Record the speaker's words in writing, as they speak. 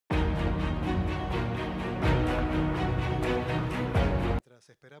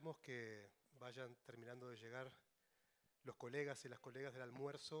esperamos que vayan terminando de llegar los colegas y las colegas del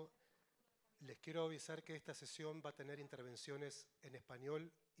almuerzo, les quiero avisar que esta sesión va a tener intervenciones en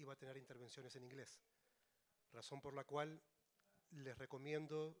español y va a tener intervenciones en inglés. Razón por la cual les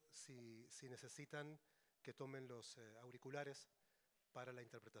recomiendo, si necesitan, que tomen los auriculares para la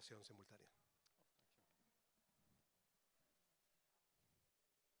interpretación simultánea.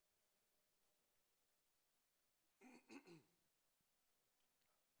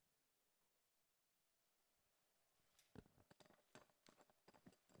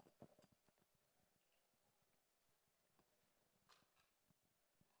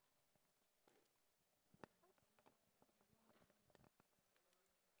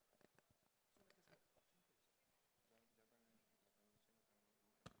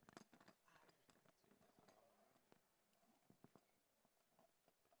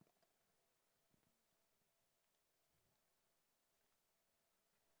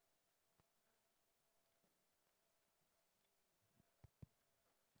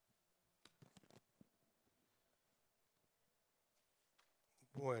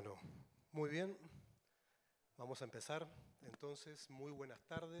 Bueno, muy bien. Vamos a empezar. Entonces, muy buenas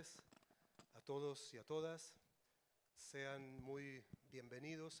tardes a todos y a todas. Sean muy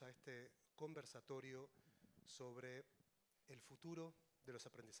bienvenidos a este conversatorio sobre el futuro de los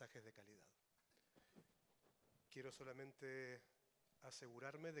aprendizajes de calidad. Quiero solamente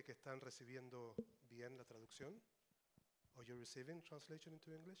asegurarme de que están recibiendo bien la traducción. Are you receiving translation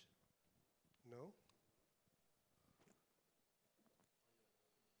into English? No?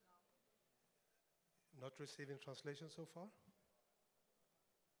 Not receiving translation so far?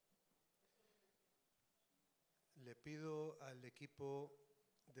 Le pido al equipo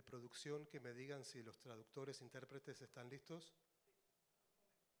de producción que me digan si los traductores e intérpretes están listos.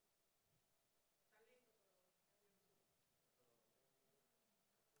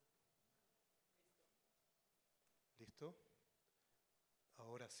 ¿Listo?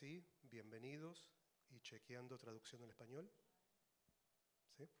 Ahora sí, bienvenidos y chequeando traducción al español.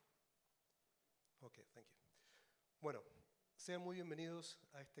 ¿Sí? Ok, thank you. Bueno, sean muy bienvenidos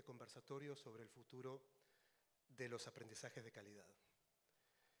a este conversatorio sobre el futuro de los aprendizajes de calidad.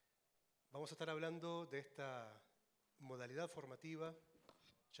 Vamos a estar hablando de esta modalidad formativa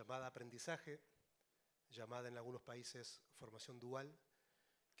llamada aprendizaje, llamada en algunos países formación dual,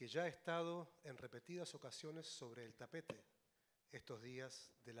 que ya ha estado en repetidas ocasiones sobre el tapete estos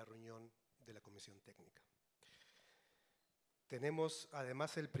días de la reunión de la Comisión Técnica. Tenemos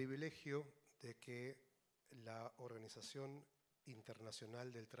además el privilegio de que la Organización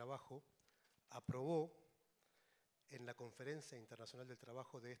Internacional del Trabajo aprobó en la Conferencia Internacional del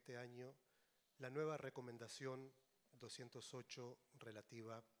Trabajo de este año la nueva recomendación 208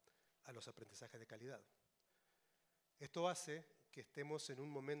 relativa a los aprendizajes de calidad. Esto hace que estemos en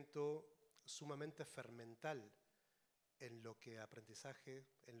un momento sumamente fermental en lo que a aprendizaje,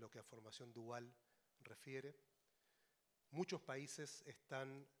 en lo que a formación dual refiere. Muchos países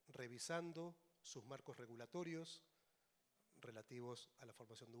están revisando sus marcos regulatorios relativos a la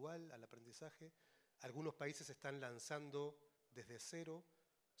formación dual, al aprendizaje. Algunos países están lanzando desde cero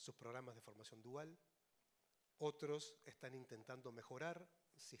sus programas de formación dual. Otros están intentando mejorar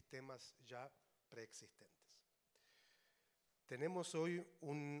sistemas ya preexistentes. Tenemos hoy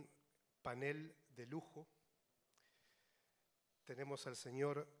un panel de lujo. Tenemos al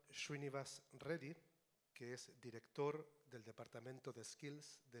señor Srinivas Reddy, que es director del Departamento de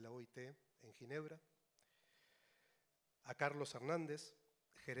Skills de la OIT en Ginebra, a Carlos Hernández,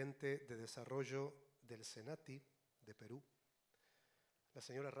 gerente de desarrollo del SENATI de Perú, la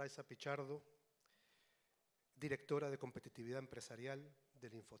señora Rayza Pichardo, directora de competitividad empresarial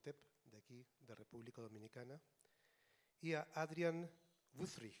del INFOTEP de aquí, de República Dominicana, y a Adrian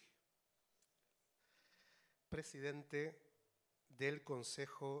Wüthrich, presidente del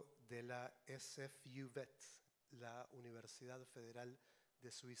Consejo de la SFUVET, la Universidad Federal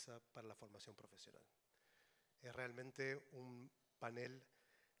de Suiza para la Formación Profesional. Es realmente un panel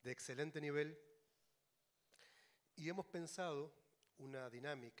de excelente nivel y hemos pensado una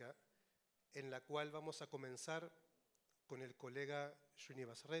dinámica en la cual vamos a comenzar con el colega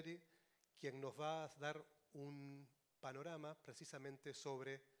Srinivas Reddy, quien nos va a dar un panorama precisamente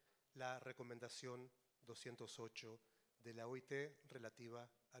sobre la recomendación 208 de la OIT relativa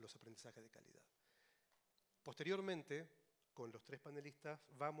a los aprendizajes de calidad. Posteriormente, con los tres panelistas,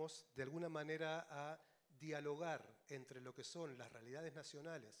 vamos de alguna manera a dialogar entre lo que son las realidades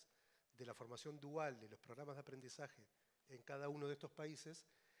nacionales de la formación dual de los programas de aprendizaje en cada uno de estos países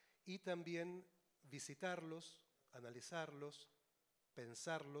y también visitarlos, analizarlos,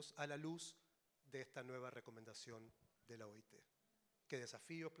 pensarlos a la luz de esta nueva recomendación de la OIT, qué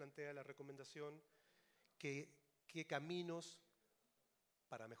desafíos plantea la recomendación, qué caminos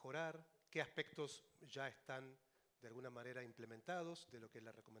para mejorar, qué aspectos ya están de alguna manera implementados de lo que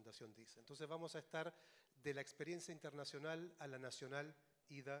la recomendación dice. Entonces vamos a estar de la experiencia internacional a la nacional,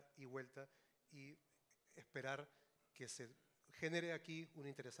 ida y vuelta, y esperar que se genere aquí un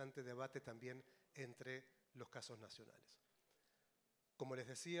interesante debate también entre los casos nacionales. Como les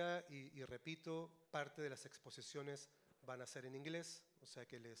decía y repito, parte de las exposiciones van a ser en inglés, o sea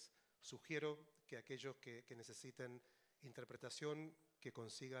que les sugiero que aquellos que necesiten interpretación, que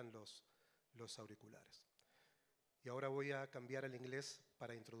consigan los auriculares. Y ahora voy a cambiar al inglés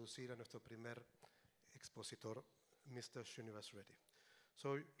para introducir a nuestro primer expositor, Mr. Srinivas Reddy.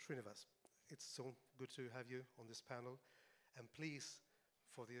 So, Srinivas, it's so good to have you on this panel. And please,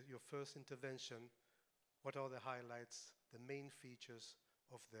 for your first intervention, what are the highlights, the main features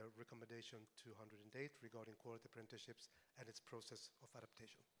of the recommendation 208 regarding quality apprenticeships and its process of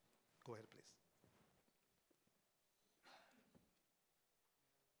adaptation? Go ahead, please.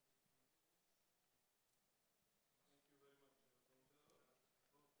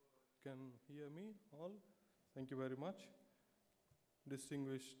 Can hear me all? Thank you very much.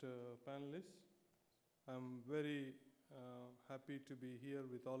 Distinguished panelists, I'm very happy to be here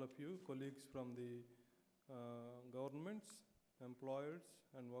with all of you, colleagues from the governments, employers,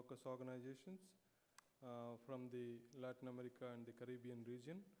 and workers' organizations from the Latin America and the Caribbean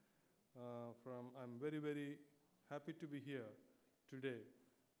region. I'm very, very happy to be here today,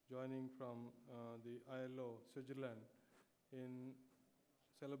 joining from the ILO Switzerland in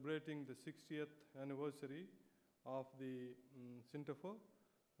celebrating the 60th anniversary of the SINTEFO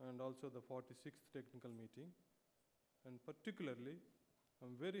and also the 46th technical meeting. And particularly,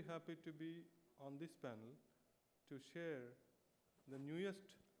 I'm very happy to be on this panel to share the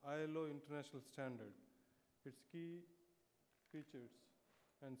newest ILO international standard, its key features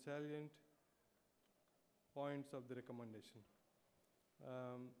and salient points of the recommendation.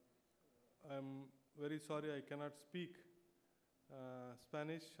 I'm very sorry I cannot speak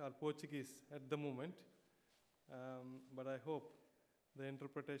Spanish or Portuguese at the moment, but I hope the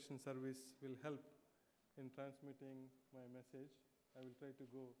interpretation service will help in transmitting my message. I will try to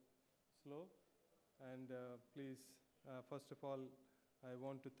go slow. And please, first of all, I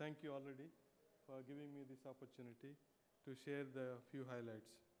want to thank you already for giving me this opportunity to share the few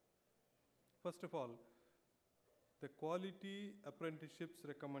highlights. First of all, the Quality Apprenticeships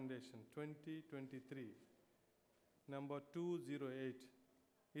Recommendation 2023, number 208,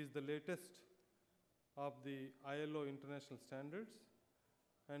 is the latest of the ILO international standards,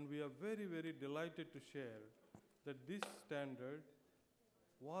 and we are very, very delighted to share that this standard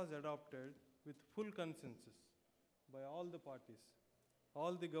was adopted with full consensus by all the parties,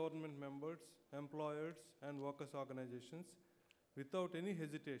 all the government members, employers, and workers' organizations. Without any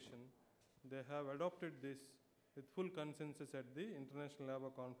hesitation, they have adopted this with full consensus at the International Labour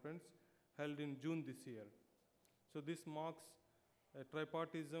Conference held in June this year. So this marks a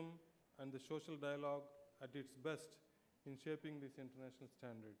tripartism and the social dialogue at its best in shaping this international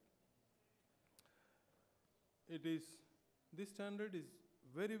standard. This standard is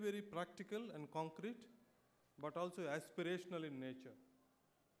very, very practical and concrete, but also aspirational in nature.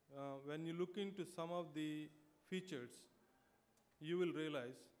 When you look into some of the features, you will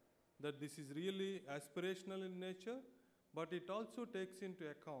realize that this is really aspirational in nature, but it also takes into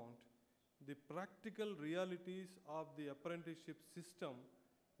account the practical realities of the apprenticeship system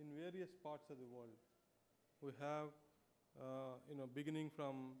in various parts of the world. We have, beginning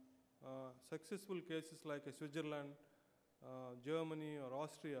from successful cases like Switzerland, Germany, or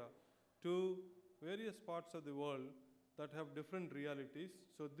Austria, to various parts of the world that have different realities.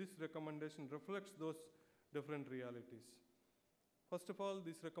 So this recommendation reflects those different realities. First of all,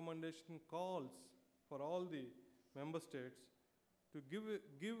 this recommendation calls for all the member states to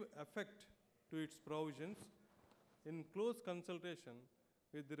give effect to its provisions in close consultation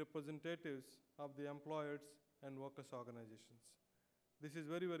with the representatives of the employers and workers' organizations. This is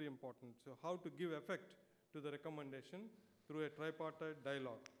very, very important. So how to give effect to the recommendation through a tripartite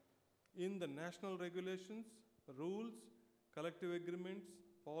dialogue. In the national regulations, rules, collective agreements,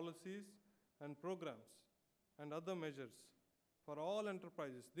 policies, and programs, and other measures for all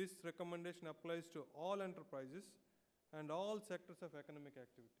enterprises. This recommendation applies to all enterprises and all sectors of economic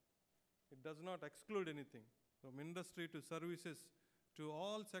activity. It does not exclude anything. From industry to services to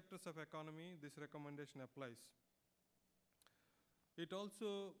all sectors of economy, this recommendation applies. It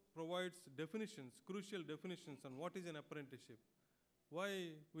also provides definitions, crucial definitions on what is an apprenticeship. Why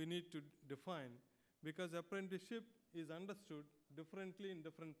we need to define? Because apprenticeship is understood differently in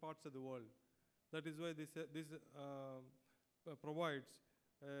different parts of the world. That is why this provides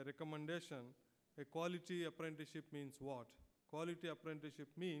a recommendation. A quality apprenticeship means what? Quality apprenticeship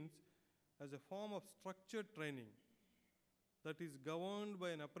means as a form of structured training that is governed by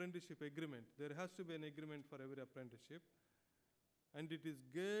an apprenticeship agreement. There has to be an agreement for every apprenticeship, and it is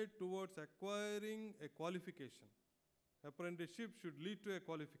geared towards acquiring a qualification. Apprenticeship should lead to a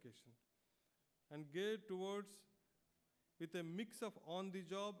qualification, and geared towards with a mix of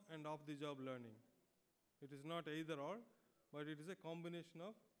on-the-job and off-the-job learning. It is not either or, but it is a combination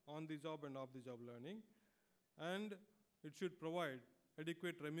of on-the-job and off-the-job learning, and it should provide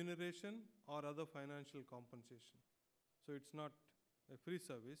adequate remuneration or other financial compensation. So it's not a free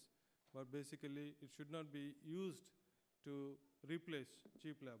service, but basically it should not be used to replace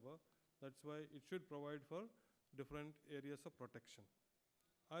cheap labor. That's why it should provide for different areas of protection.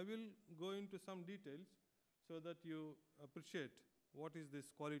 I will go into some details so that you appreciate what is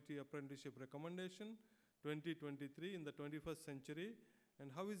this quality apprenticeship recommendation 2023 in the 21st century,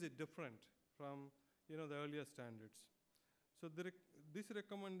 and how is it different from the earlier standards. So this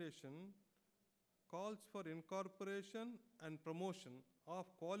recommendation calls for incorporation and promotion of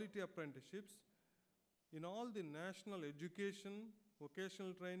quality apprenticeships in all the national education,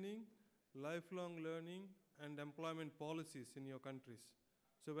 vocational training, lifelong learning, and employment policies in your countries.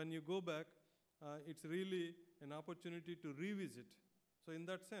 So when you go back, it's really an opportunity to revisit. So in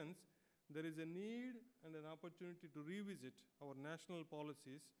that sense, there is a need and an opportunity to revisit our national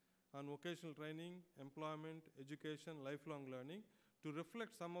policies on vocational training, employment, education, lifelong learning to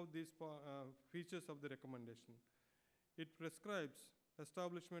reflect some of these features of the recommendation. It prescribes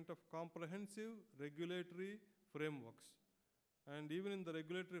establishment of comprehensive regulatory frameworks. And even in the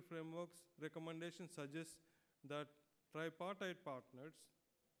regulatory frameworks, recommendations suggest that tripartite partners,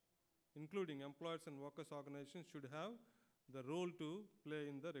 including employers and workers organizations, should have the role to play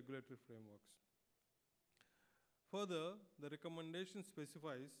in the regulatory frameworks. Further, the recommendation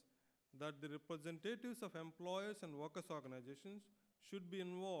specifies that the representatives of employers and workers organizations should be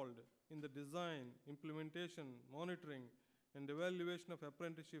involved in the design, implementation, monitoring, and evaluation of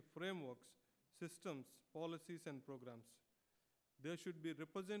apprenticeship frameworks, systems, policies, and programs. They should be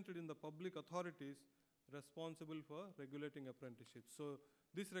represented in the public authorities responsible for regulating apprenticeships. So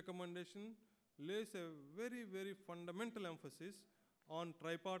this recommendation lays a very, very fundamental emphasis on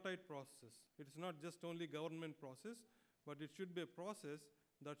tripartite processes. It is not just only government process, but it should be a process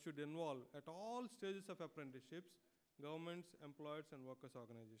that should involve at all stages of apprenticeships, governments, employers, and workers'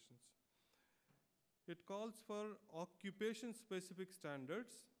 organizations. It calls for occupation-specific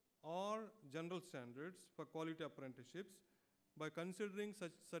standards or general standards for quality apprenticeships by considering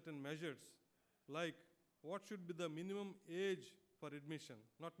such certain measures like what should be the minimum age for admission,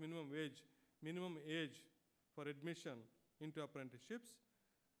 not minimum wage, minimum age for admission into apprenticeships,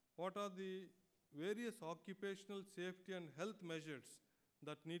 what are the various occupational safety and health measures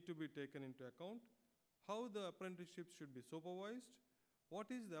that need to be taken into account, how the apprenticeship should be supervised, what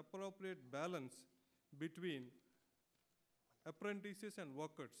is the appropriate balance between apprentices and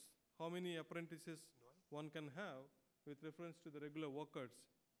workers, how many apprentices one can have with reference to the regular workers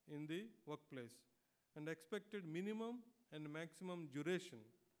in the workplace, and expected minimum and maximum duration.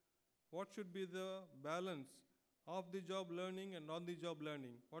 What should be the balance of the job learning and on-the-job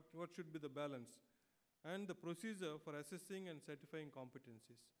learning? What should be the balance? And the procedure for assessing and certifying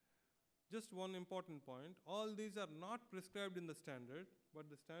competencies. Just one important point, all these are not prescribed in the standard, but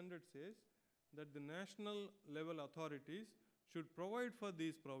the standard says that the national level authorities should provide for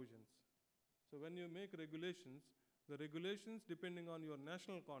these provisions. So when you make regulations, the regulations, depending on your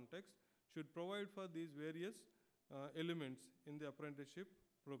national context, should provide for these various elements in the apprenticeship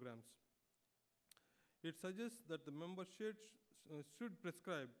programs. It suggests that the membership should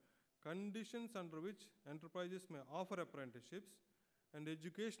prescribe conditions under which enterprises may offer apprenticeships, and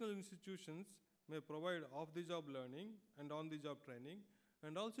educational institutions may provide off-the-job learning and on-the-job training,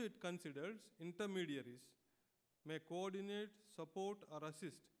 and also it considers intermediaries may coordinate, support, or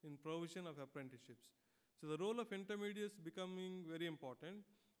assist in provision of apprenticeships. So the role of intermediaries becoming very important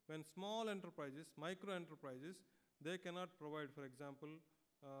when small enterprises, micro enterprises, they cannot provide, for example,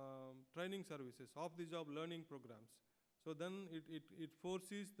 training services, off-the-job learning programs. So then it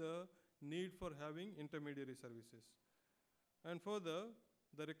foresees the need for having intermediary services. And further,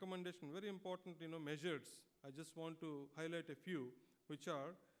 the recommendation, very important measures, I just want to highlight a few, which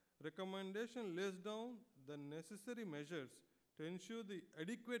are recommendation lays down the necessary measures to ensure the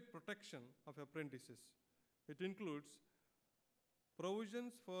adequate protection of apprentices. It includes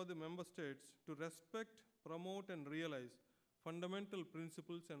provisions for the member states to respect, promote, and realize fundamental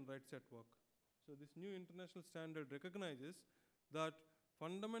principles and rights at work. So this new international standard recognizes that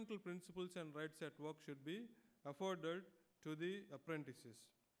fundamental principles and rights at work should be afforded to the apprentices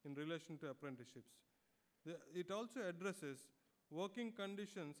in relation to apprenticeships. It also addresses working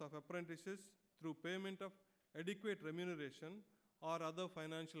conditions of apprentices through payment of adequate remuneration or other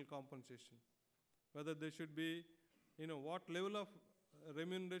financial compensation. Whether they should be, what level of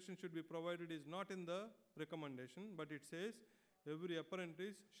remuneration should be provided is not in the recommendation, but it says every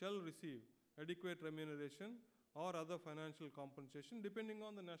apprentice shall receive adequate remuneration or other financial compensation depending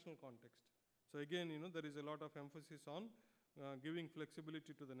on the national context. So again, there is a lot of emphasis on giving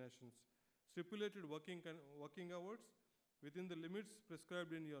flexibility to the nations. Stipulated working hours within the limits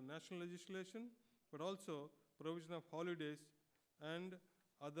prescribed in your national legislation, but also provision of holidays and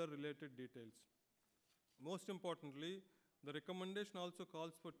other related details. Most importantly, the recommendation also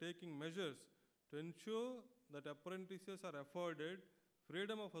calls for taking measures to ensure that apprentices are afforded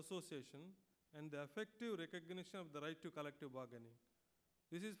freedom of association and the effective recognition of the right to collective bargaining.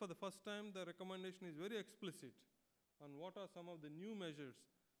 This is for the first time the recommendation is very explicit on what are some of the new measures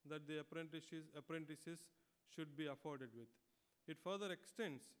that the apprentices should be afforded with. It further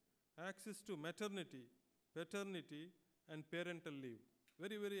extends access to maternity, paternity, and parental leave.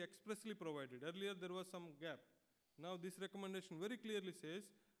 Very, very expressly provided. Earlier there was some gap. Now this recommendation very clearly says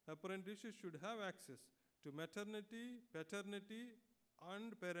apprentices should have access to maternity, paternity,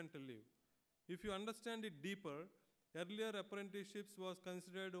 and parental leave. If you understand it deeper, earlier apprenticeships was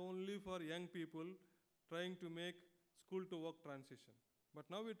considered only for young people trying to make school to work transition. But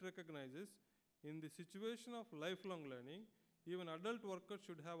now it recognizes in the situation of lifelong learning, even adult workers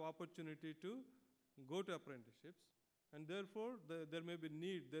should have opportunity to go to apprenticeships, and therefore there may be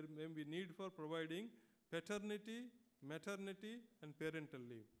need for providing paternity, maternity, and parental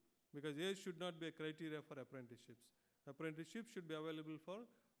leave, because age should not be a criteria for apprenticeships. Apprenticeships should be available for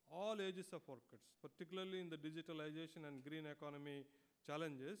all ages of workers, particularly in the digitalization and green economy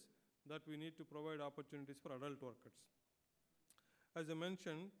challenges that we need to provide opportunities for adult workers. As I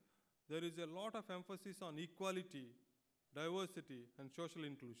mentioned, there is a lot of emphasis on equality, diversity, and social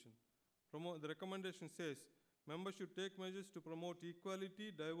inclusion. The recommendation says members should take measures to promote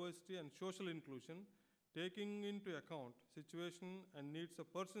equality, diversity, and social inclusion, taking into account situation and needs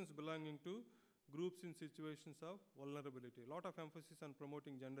of persons belonging to groups in situations of vulnerability. A lot of emphasis on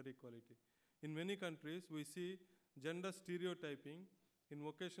promoting gender equality. In many countries, we see gender stereotyping in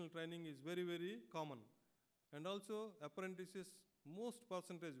vocational training is very, very common. And also apprentices, vast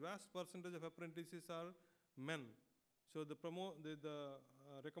percentage of apprentices are men. So the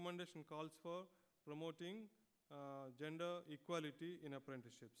recommendation calls for promoting gender equality in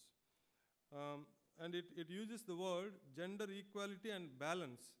apprenticeships. And it uses the word gender equality and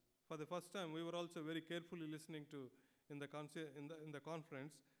balance. For the first time, we were also very carefully listening to in the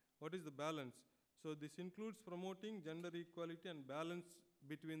conference, what is the balance? So this includes promoting gender equality and balance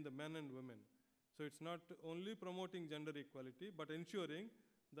between the men and women. So it's not only promoting gender equality, but ensuring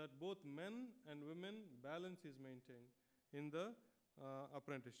that both men and women balance is maintained in the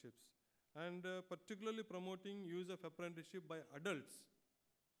apprenticeships. And particularly promoting use of apprenticeship by adults.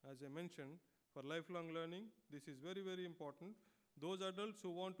 As I mentioned, for lifelong learning, this is very, very important. Those adults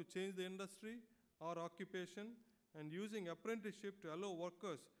who want to change the industry or occupation and using apprenticeship to allow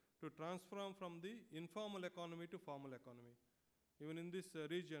workers to transform from the informal economy to formal economy. Even in this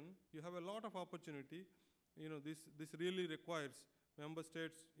region, you have a lot of opportunity. This really requires member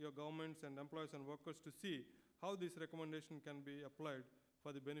states, your governments, and employers and workers to see how this recommendation can be applied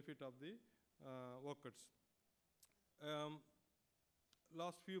for the benefit of the workers.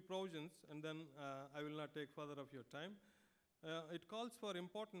 Last few provisions, and then I will not take further of your time. It calls for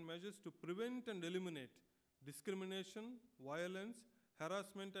important measures to prevent and eliminate discrimination, violence,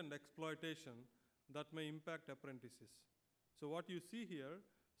 harassment, and exploitation that may impact apprentices. So what you see here,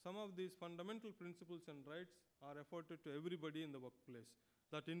 some of these fundamental principles and rights are afforded to everybody in the workplace.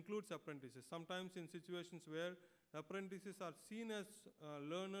 That includes apprentices. Sometimes in situations where apprentices are seen as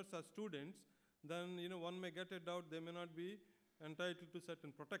learners or students, then one may get a doubt they may not be entitled to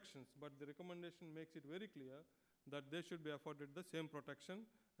certain protections, but the recommendation makes it very clear that they should be afforded the same protection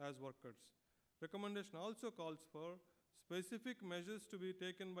as workers. Recommendation also calls for specific measures to be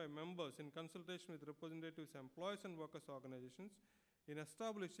taken by members in consultation with representatives, employees, and workers' organizations in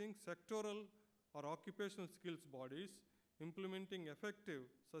establishing sectoral or occupational skills bodies, implementing effective,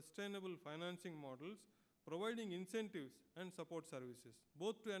 sustainable financing models, providing incentives and support services,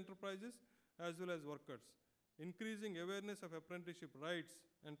 both to enterprises as well as workers, increasing awareness of apprenticeship rights,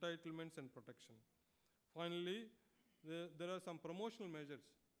 entitlements, and protection. Finally, there are some promotional measures.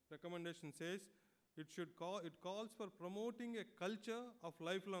 Recommendation says it calls for promoting a culture of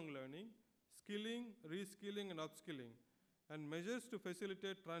lifelong learning, skilling, reskilling, and upskilling, and measures to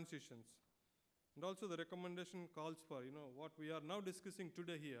facilitate transitions. And also the recommendation calls for, what we are now discussing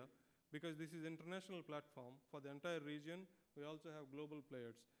today here, because this is international platform for the entire region, we also have global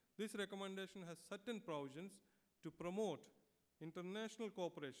players. This recommendation has certain provisions to promote international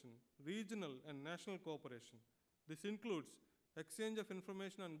cooperation, regional and national cooperation. This includes exchange of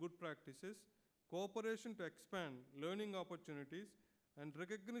information on good practices, cooperation to expand learning opportunities, and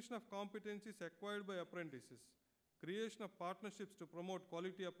recognition of competencies acquired by apprentices, creation of partnerships to promote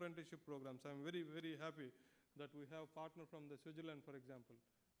quality apprenticeship programs. I'm very, very happy that we have a partner from Switzerland, for example.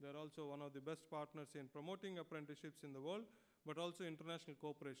 They're also one of the best partners in promoting apprenticeships in the world, but also international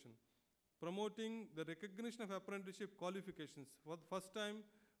cooperation. Promoting the recognition of apprenticeship qualifications. For the first time,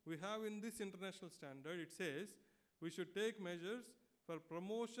 we have in this international standard, it says, we should take measures for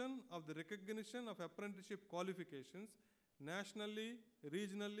promotion of the recognition of apprenticeship qualifications nationally,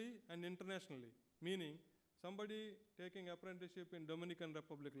 regionally, and internationally. Meaning, somebody taking apprenticeship in Dominican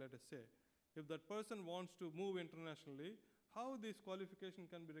Republic, let us say, if that person wants to move internationally, how this qualification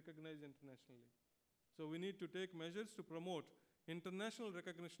can be recognized internationally? So we need to take measures to promote international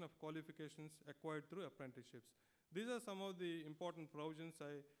recognition of qualifications acquired through apprenticeships. These are some of the important provisions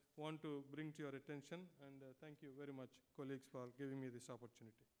I want to bring to your attention, and thank you very much, colleagues, for giving me this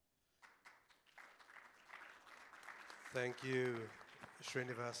opportunity. Thank you,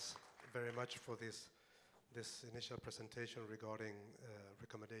 Srinivas, very much for this initial presentation regarding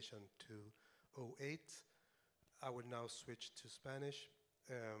recommendation 208. I will now switch to Spanish.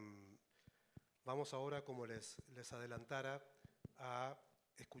 Vamos ahora, como les adelantara, a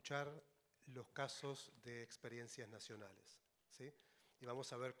escuchar los casos de experiencias nacionales, ¿sí? Y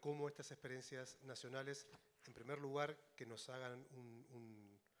vamos a ver cómo estas experiencias nacionales, en primer lugar, que nos hagan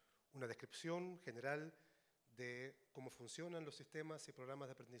una descripción general de cómo funcionan los sistemas y programas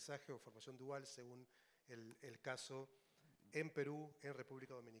de aprendizaje o formación dual según el caso en Perú, en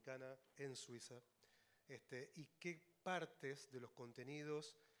República Dominicana, en Suiza, y qué partes de los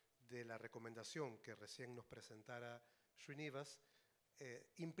contenidos de la recomendación que recién nos presentara Srinivas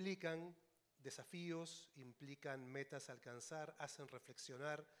implican desafíos, implican metas a alcanzar, hacen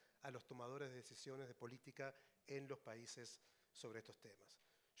reflexionar a los tomadores de decisiones de política en los países sobre estos temas.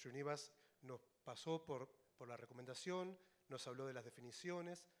 Srinivas nos pasó por la recomendación, nos habló de las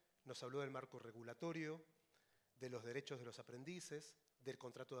definiciones, nos habló del marco regulatorio, de los derechos de los aprendices, del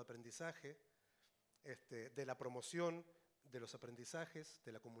contrato de aprendizaje, de la promoción de los aprendizajes,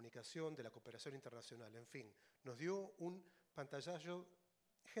 de la comunicación, de la cooperación internacional, en fin. Nos dio un pantallazo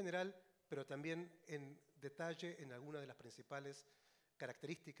general, pero también en detalle en algunas de las principales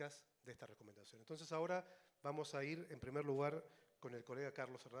características de esta recomendación. Entonces ahora vamos a ir en primer lugar con el colega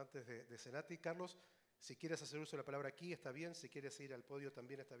Carlos Hernández de SENATI. Carlos, si quieres hacer uso de la palabra aquí está bien, si quieres ir al podio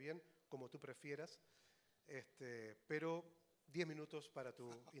también está bien, como tú prefieras, pero 10 minutos para tu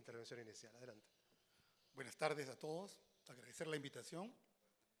intervención inicial. Adelante. Buenas tardes a todos. Agradecer la invitación.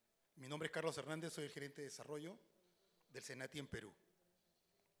 Mi nombre es Carlos Hernández, soy el gerente de desarrollo del SENATI en Perú.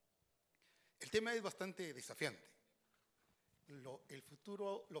 El tema es bastante desafiante. El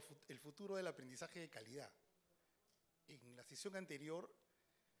futuro del aprendizaje de calidad. En la sesión anterior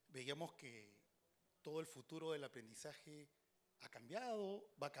veíamos que todo el futuro del aprendizaje ha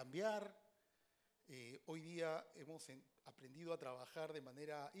cambiado, va a cambiar. Hoy día hemos aprendido a trabajar de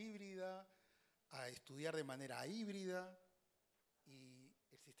manera híbrida, a estudiar de manera híbrida, y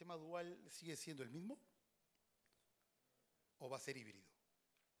el sistema dual sigue siendo el mismo o va a ser híbrido.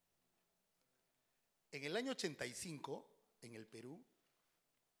 En el año 85, en el Perú,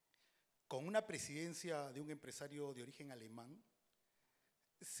 con una presidencia de un empresario de origen alemán,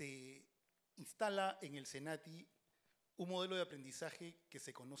 se instala en el SENATI un modelo de aprendizaje que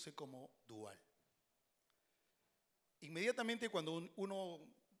se conoce como dual. Inmediatamente cuando uno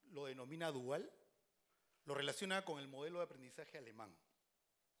lo denomina dual, lo relaciona con el modelo de aprendizaje alemán.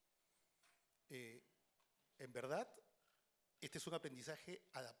 En verdad, este es un aprendizaje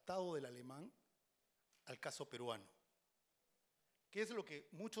adaptado del alemán al caso peruano. ¿Qué es lo que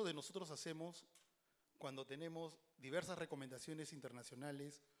muchos de nosotros hacemos cuando tenemos diversas recomendaciones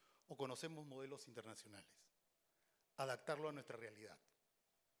internacionales o conocemos modelos internacionales? Adaptarlo a nuestra realidad.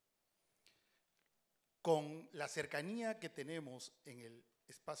 Con la cercanía que tenemos en el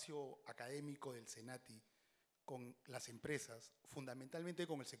espacio académico del SENATI con las empresas, fundamentalmente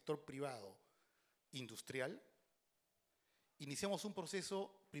con el sector privado industrial, iniciamos un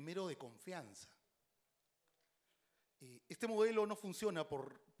proceso primero de confianza. Este modelo no funciona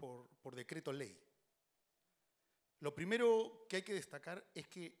por decreto ley. Lo primero que hay que destacar es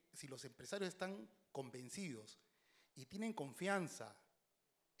que si los empresarios están convencidos y tienen confianza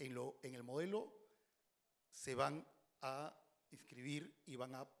en el modelo, se van a inscribir y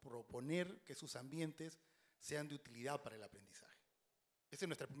van a proponer que sus ambientes sean de utilidad para el aprendizaje. Esa es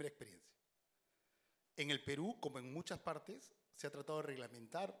nuestra primera experiencia. En el Perú, como en muchas partes, se ha tratado de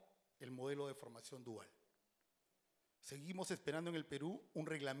reglamentar el modelo de formación dual. Seguimos esperando en el Perú un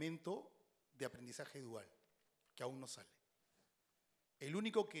reglamento de aprendizaje dual, que aún no sale. El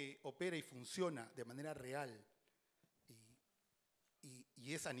único que opera y funciona de manera real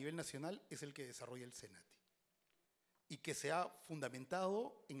y es a nivel nacional es el que desarrolla el SENATI, y que se ha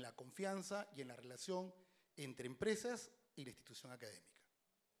fundamentado en la confianza y en la relación entre empresas y la institución académica.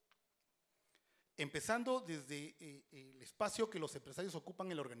 Empezando desde el espacio que los empresarios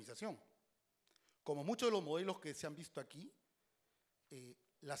ocupan en la organización. Como muchos de los modelos que se han visto aquí,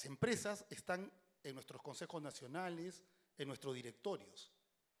 las empresas están en nuestros consejos nacionales, en nuestros directorios.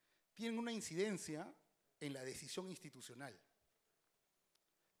 Tienen una incidencia en la decisión institucional.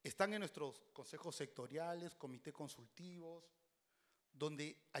 Están en nuestros consejos sectoriales, comités consultivos,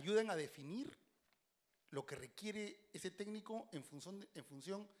 donde ayudan a definir lo que requiere ese técnico en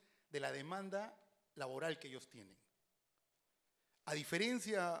función de la demanda laboral que ellos tienen. A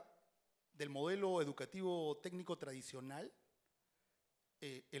diferencia del modelo educativo técnico tradicional,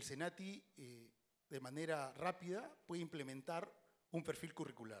 el SENATI de manera rápida puede implementar un perfil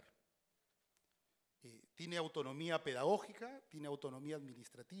curricular. Tiene autonomía pedagógica, tiene autonomía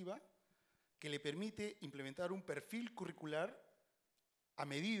administrativa, que le permite implementar un perfil curricular a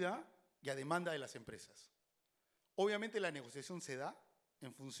medida y a demanda de las empresas. Obviamente la negociación se da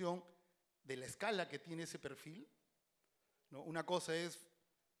en función de la escala que tiene ese perfil, ¿no? Una cosa es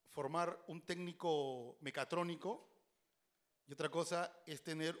formar un técnico mecatrónico y otra cosa es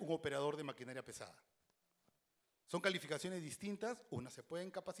tener un operador de maquinaria pesada. Son calificaciones distintas, unas se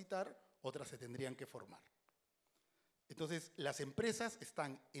pueden capacitar, otras se tendrían que formar. Entonces, las empresas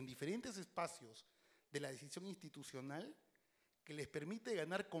están en diferentes espacios de la decisión institucional que les permite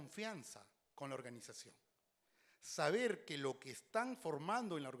ganar confianza con la organización. Saber que lo que están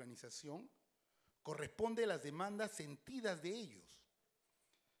formando en la organización corresponde a las demandas sentidas de ellos.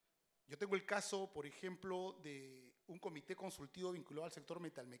 Yo tengo el caso, por ejemplo, de un comité consultivo vinculado al sector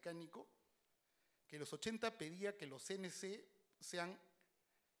metalmecánico, que en los 80 pedía que los CNC sean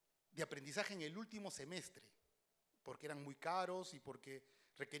de aprendizaje en el último semestre, porque eran muy caros y porque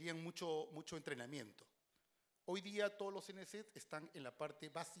requerían mucho entrenamiento. Hoy día todos los CNC están en la parte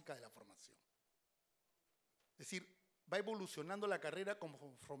básica de la formación. Es decir, va evolucionando la carrera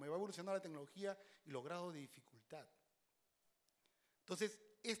conforme va evolucionando la tecnología y los grados de dificultad. Entonces,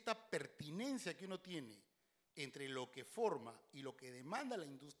 esta pertinencia que uno tiene entre lo que forma y lo que demanda la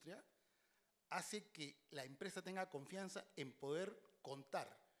industria hace que la empresa tenga confianza en poder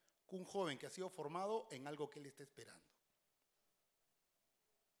contar con un joven que ha sido formado en algo que él está esperando,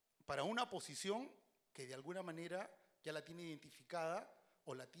 para una posición que de alguna manera ya la tiene identificada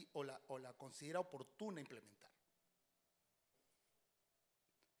o la considera oportuna implementar.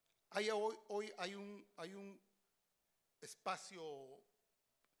 Hoy hay un espacio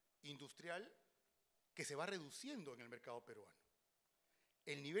industrial que se va reduciendo en el mercado peruano.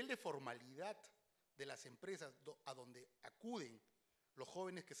 El nivel de formalidad de las empresas a donde acuden los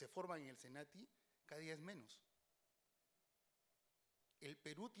jóvenes que se forman en el SENATI cada día es menos. El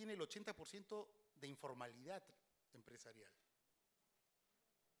Perú tiene el 80% de informalidad empresarial.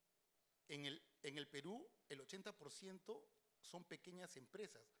 En el Perú, el 80% son pequeñas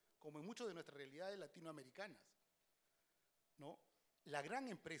empresas, como en muchas de nuestras realidades latinoamericanas, ¿no? La gran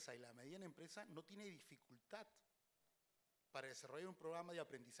empresa y la mediana empresa no tiene dificultad para desarrollar un programa de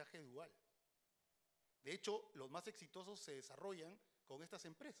aprendizaje dual. De hecho, los más exitosos se desarrollan con estas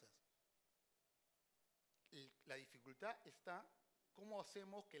empresas. La dificultad está cómo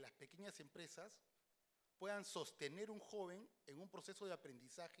hacemos que las pequeñas empresas puedan sostener un joven en un proceso de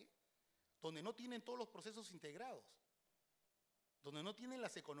aprendizaje donde no tienen todos los procesos integrados, donde no tienen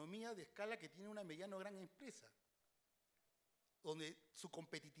las economías de escala que tiene una mediana o gran empresa, donde su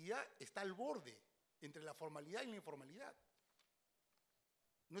competitividad está al borde entre la formalidad y la informalidad.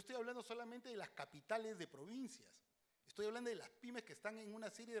 No estoy hablando solamente de las capitales de provincias, estoy hablando de las pymes que están en una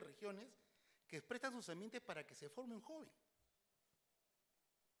serie de regiones que prestan sus ambientes para que se forme un joven.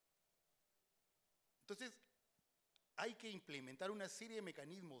 Entonces, hay que implementar una serie de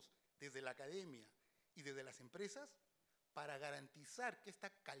mecanismos desde la academia y desde las empresas para garantizar que esta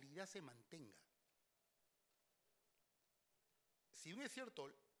calidad se mantenga. Si bien es cierto,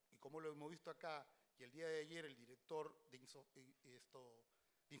 y como lo hemos visto acá, y el día de ayer el director de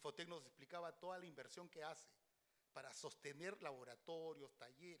INFOTEP nos explicaba toda la inversión que hace para sostener laboratorios,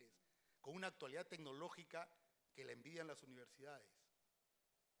 talleres, con una actualidad tecnológica que la envidian las universidades.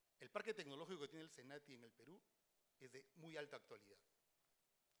 El parque tecnológico que tiene el SENATI en el Perú es de muy alta actualidad.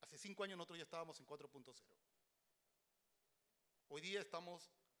 Hace 5 años nosotros ya estábamos en 4.0. Hoy día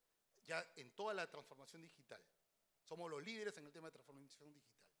estamos ya en toda la transformación digital. Somos los líderes en el tema de transformación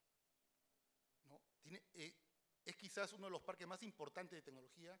digital, ¿no? Es quizás uno de los parques más importantes de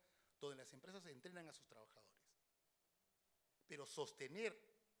tecnología donde las empresas entrenan a sus trabajadores. Pero sostener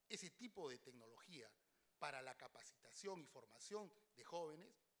ese tipo de tecnología para la capacitación y formación de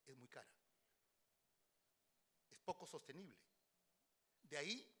jóvenes es muy cara. Es poco sostenible. De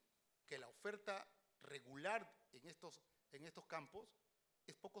ahí que la oferta regular en estos campos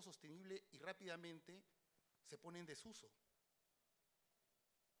es poco sostenible y rápidamente se pone en desuso.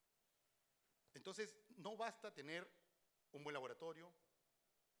 Entonces, no basta tener un buen laboratorio,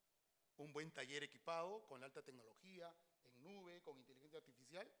 un buen taller equipado con alta tecnología, en nube, con inteligencia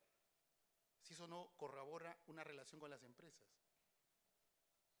artificial, si eso no corrobora una relación con las empresas.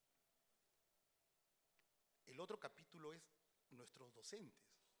 El otro capítulo es nuestros docentes.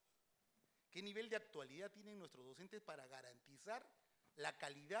 ¿Qué nivel de actualidad tienen nuestros docentes para garantizar la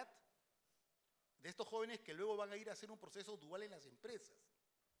calidad de estos jóvenes que luego van a ir a hacer un proceso dual en las empresas?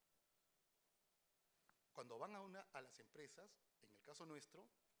 Cuando van a las empresas, en el caso nuestro,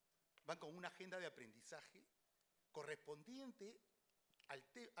 van con una agenda de aprendizaje correspondiente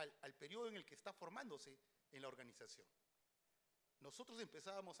al periodo en el que está formándose en la organización. Nosotros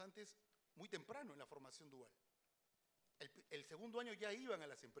empezábamos antes muy temprano en la formación dual. El segundo año ya iban a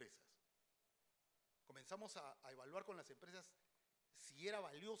las empresas. Comenzamos a evaluar con las empresas si era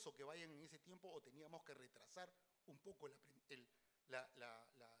valioso que vayan en ese tiempo o teníamos que retrasar un poco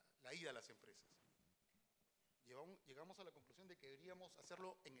la ida a las empresas. Llegamos a la conclusión de que deberíamos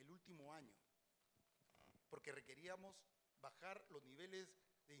hacerlo en el último año, porque requeríamos bajar los niveles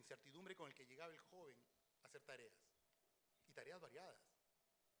de incertidumbre con el que llegaba el joven a hacer tareas, y tareas variadas,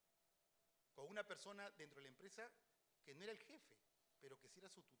 con una persona dentro de la empresa que no era el jefe, pero que sí era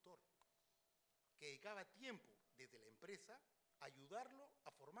su tutor, que dedicaba tiempo desde la empresa a ayudarlo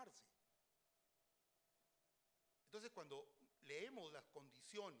a formarse. Entonces, cuando leemos las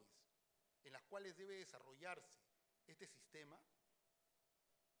condiciones en las cuales debe desarrollarse este sistema,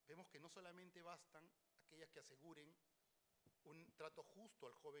 vemos que no solamente bastan aquellas que aseguren un trato justo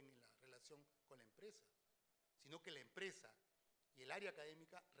al joven en la relación con la empresa, sino que la empresa y el área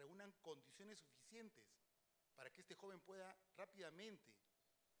académica reúnan condiciones suficientes para que este joven pueda rápidamente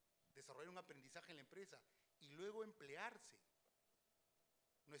desarrollar un aprendizaje en la empresa y luego emplearse.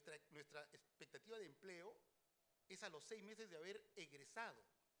 Nuestra expectativa de empleo es a los 6 meses de haber egresado,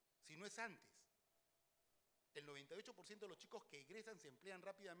 si no es antes. El 98% de los chicos que egresan se emplean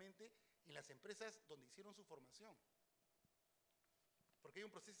rápidamente en las empresas donde hicieron su formación, porque hay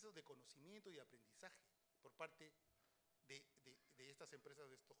un proceso de conocimiento y de aprendizaje por parte de estas empresas,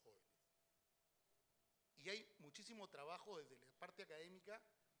 de estos jóvenes. Y hay muchísimo trabajo desde la parte académica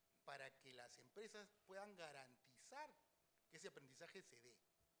para que las empresas puedan garantizar que ese aprendizaje se dé.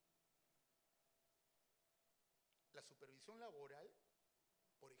 La supervisión laboral,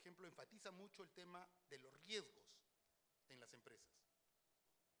 por ejemplo, enfatiza mucho el tema de los riesgos en las empresas.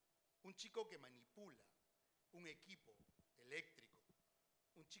 Un chico que manipula un equipo eléctrico,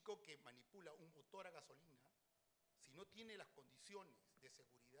 un chico que manipula un motor a gasolina, si no tiene las condiciones de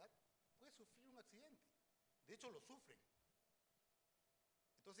seguridad, puede sufrir un accidente. De hecho, lo sufren.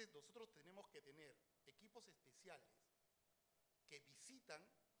 Entonces, nosotros tenemos que tener equipos especiales que visitan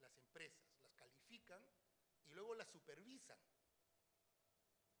las empresas, las califican y luego las supervisan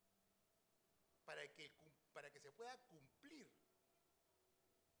para que se pueda cumplir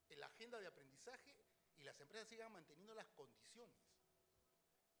en la agenda de aprendizaje y las empresas sigan manteniendo las condiciones.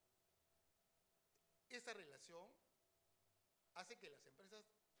 Esa relación hace que las empresas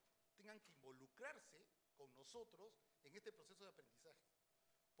tengan que involucrarse con nosotros en este proceso de aprendizaje.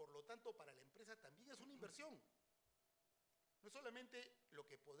 Por lo tanto, para la empresa también es una inversión. No es solamente lo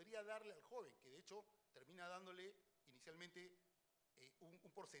que podría darle al joven, que de hecho termina dándole inicialmente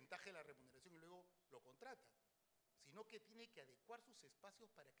un porcentaje de la remuneración y luego lo contrata, sino que tiene que adecuar sus espacios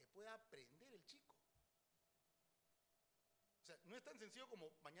para que pueda aprender el chico. O sea, no es tan sencillo como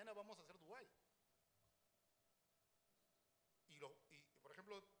mañana vamos a hacer dual. Y por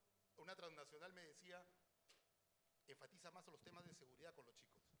ejemplo, una transnacional me decía, enfatiza más los temas de seguridad con los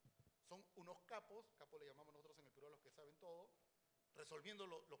chicos. Son unos capos le llamamos nosotros en el Perú a los que saben todo, resolviendo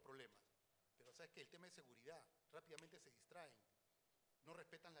los problemas. Pero sabes que el tema de seguridad, rápidamente se distraen, no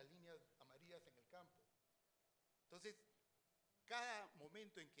respetan las líneas amarillas en el campo. Entonces, cada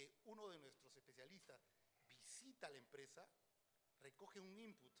momento en que uno de nuestros especialistas visita la empresa, recoge un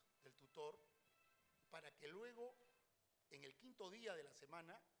input del tutor para que luego, en el 5.º día de la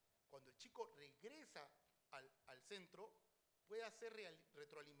semana, cuando el chico regresa al centro pueda ser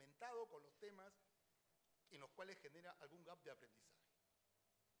retroalimentado con los temas en los cuales genera algún gap de aprendizaje.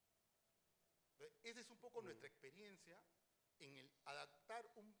 Esa es un poco nuestra experiencia en el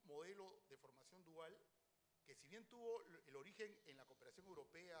adaptar un modelo de formación dual que, si bien tuvo el origen en la cooperación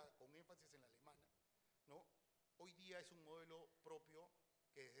europea con énfasis en la alemana, ¿no?, hoy día es un modelo propio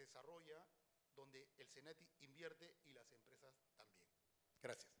que se desarrolla donde el SENATI invierte y las empresas también.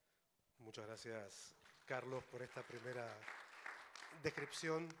 Gracias. Muchas gracias, Carlos, por esta primera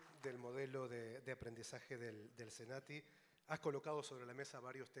descripción del modelo de aprendizaje del SENATI. Has colocado sobre la mesa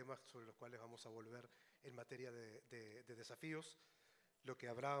varios temas sobre los cuales vamos a volver en materia de desafíos. Lo que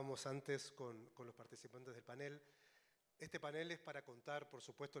hablábamos antes con los participantes del panel. Este panel es para contar, por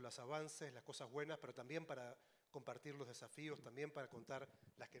supuesto, los avances, las cosas buenas, pero también para compartir los desafíos, también para contar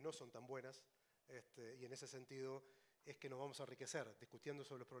las que no son tan buenas. Y en ese sentido es que nos vamos a enriquecer discutiendo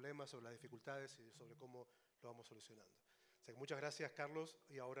sobre los problemas, sobre las dificultades y sobre cómo lo vamos solucionando. O sea, muchas gracias, Carlos.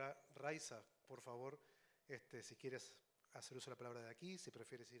 Y ahora, Rayza, por favor, si quieres hacer uso de la palabra de aquí, si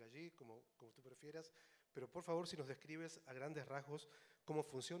prefieres ir allí, como tú prefieras. Pero por favor, si nos describes a grandes rasgos cómo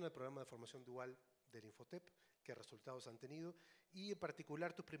funciona el programa de formación dual del INFOTEP, qué resultados han tenido y en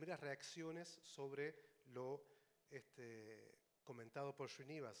particular tus primeras reacciones sobre lo comentado por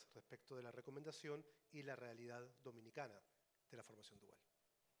Srinivas respecto de la recomendación y la realidad dominicana de la formación dual.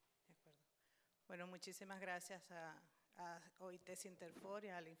 De acuerdo. Bueno, muchísimas gracias a OIT Interfor y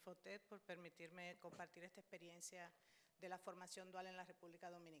al INFOTEP por permitirme compartir esta experiencia de la formación dual en la República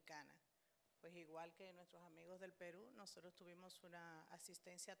Dominicana. Pues igual que nuestros amigos del Perú, nosotros tuvimos una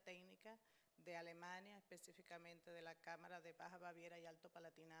asistencia técnica de Alemania, específicamente de la Cámara de Baja Baviera y Alto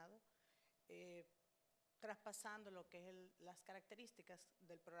Palatinado, traspasando lo que es las características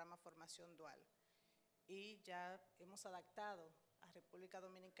del programa Formación Dual. Y ya hemos adaptado a República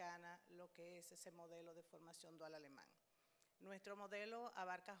Dominicana lo que es ese modelo de formación dual alemán. Nuestro modelo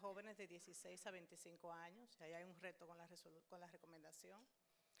abarca jóvenes de 16 a 25 años, y ahí hay un reto con la recomendación.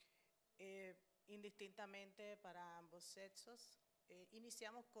 Indistintamente para ambos sexos.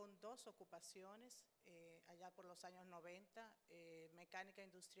 Iniciamos con 2 ocupaciones, allá por los años 90, mecánica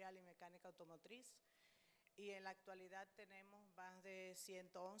industrial y mecánica automotriz, y en la actualidad tenemos más de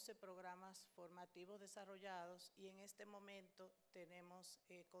 111 programas formativos desarrollados y en este momento tenemos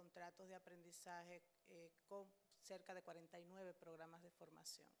contratos de aprendizaje con cerca de 49 programas de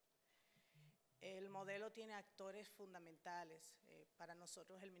formación. El modelo tiene actores fundamentales. Para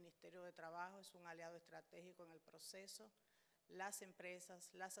nosotros el Ministerio de Trabajo es un aliado estratégico en el proceso. Las empresas,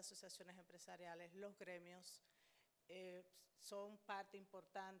 las asociaciones empresariales, los gremios son parte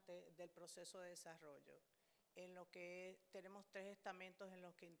importante del proceso de desarrollo. En lo que tenemos 3 estamentos en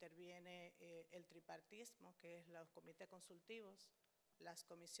los que interviene el tripartismo, que es los comités consultivos, las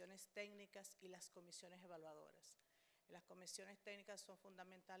comisiones técnicas y las comisiones evaluadoras. Las comisiones técnicas son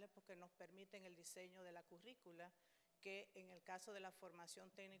fundamentales porque nos permiten el diseño de la currícula, que en el caso de la formación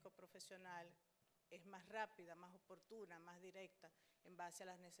técnico-profesional es más rápida, más oportuna, más directa, en base a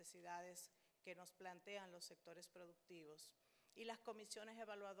las necesidades que nos plantean los sectores productivos. Y las comisiones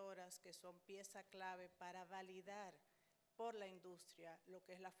evaluadoras, que son pieza clave para validar por la industria lo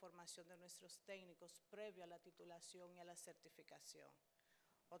que es la formación de nuestros técnicos previo a la titulación y a la certificación.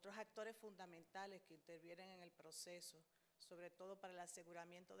 Otros actores fundamentales que intervienen en el proceso, sobre todo para el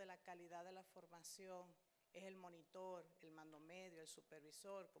aseguramiento de la calidad de la formación, es el monitor, el mando medio, el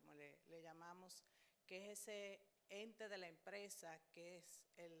supervisor, como le llamamos, que es ese ente de la empresa, que es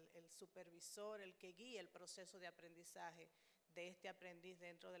el supervisor, el que guía el proceso de aprendizaje de este aprendiz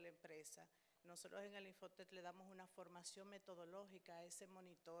dentro de la empresa. Nosotros en el INFOTEP le damos una formación metodológica a ese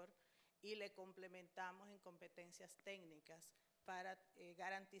monitor y le complementamos en competencias técnicas para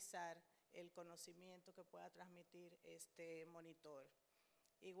garantizar el conocimiento que pueda transmitir este monitor.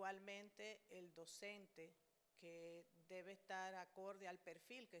 Igualmente, el docente, que debe estar acorde al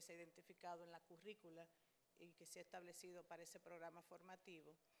perfil que se ha identificado en la currícula y que se ha establecido para ese programa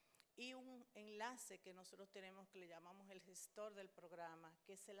formativo. Y un enlace que nosotros tenemos que le llamamos el gestor del programa,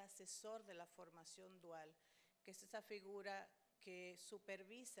 que es el asesor de la formación dual, que es esa figura que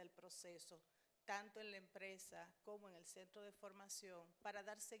supervisa el proceso, tanto en la empresa como en el centro de formación, para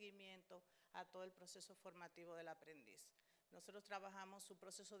dar seguimiento a todo el proceso formativo del aprendiz. Nosotros trabajamos su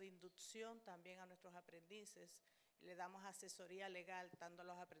proceso de inducción también a nuestros aprendices, le damos asesoría legal tanto a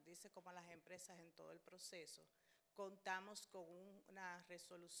los aprendices como a las empresas en todo el proceso. Contamos con una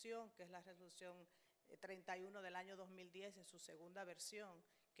resolución, que es la resolución 31 del año 2010 en su segunda versión,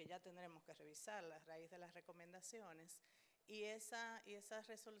 que ya tendremos que revisarla a raíz de las recomendaciones, y esas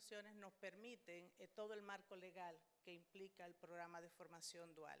resoluciones nos permiten todo el marco legal que implica el programa de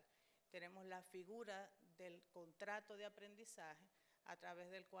formación dual. Tenemos la figura del contrato de aprendizaje a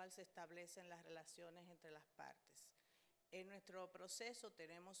través del cual se establecen las relaciones entre las partes. En nuestro proceso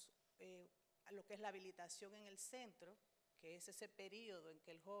tenemos lo que es la habilitación en el centro, que es ese periodo en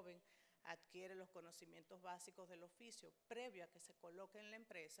que el joven adquiere los conocimientos básicos del oficio previo a que se coloque en la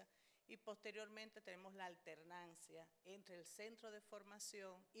empresa, y posteriormente tenemos la alternancia entre el centro de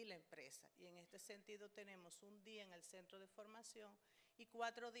formación y la empresa. Y en este sentido tenemos un día en el centro de formación y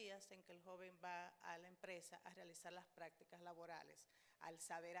 4 días en que el joven va a la empresa a realizar las prácticas laborales, al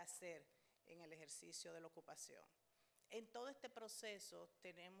saber hacer en el ejercicio de la ocupación. En todo este proceso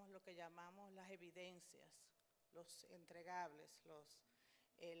tenemos lo que llamamos las evidencias, los entregables,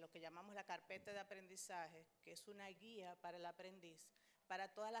 lo que llamamos la carpeta de aprendizaje, que es una guía para el aprendiz,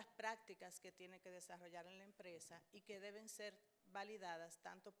 para todas las prácticas que tiene que desarrollar en la empresa y que deben ser validadas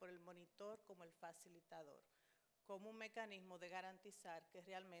tanto por el monitor como el facilitador, como un mecanismo de garantizar que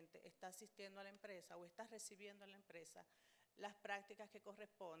realmente está asistiendo a la empresa o está recibiendo en la empresa las prácticas que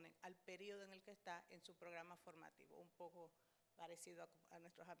corresponden al periodo en el que está en su programa formativo, un poco parecido a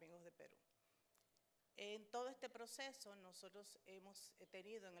nuestros amigos de Perú. En todo este proceso, nosotros hemos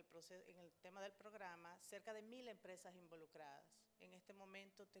tenido en el tema del programa cerca de 1000 empresas involucradas. En este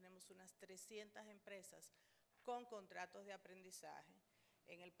momento tenemos unas 300 empresas con contratos de aprendizaje.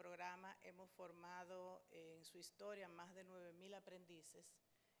 En el programa hemos formado en su historia más de 9000 aprendices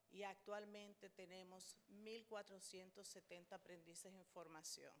y actualmente tenemos 1470 aprendices en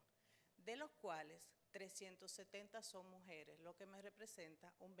formación, de los cuales 370 son mujeres, lo que me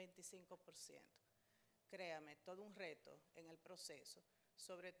representa un 25%. Créame, todo un reto en el proceso,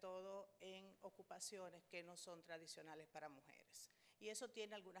 sobre todo en ocupaciones que no son tradicionales para mujeres. Y eso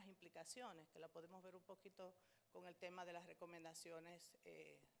tiene algunas implicaciones, que la podemos ver un poquito con el tema de las recomendaciones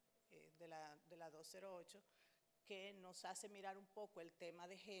de la 208, que nos hace mirar un poco el tema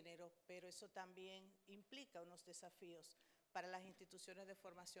de género, pero eso también implica unos desafíos para las instituciones de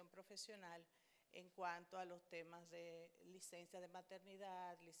formación profesional en cuanto a los temas de licencias de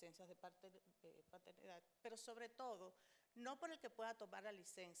maternidad, licencias de paternidad, pero sobre todo, no por el que pueda tomar la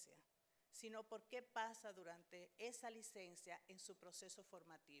licencia, sino por qué pasa durante esa licencia en su proceso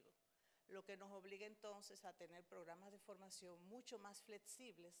formativo, lo que nos obliga entonces a tener programas de formación mucho más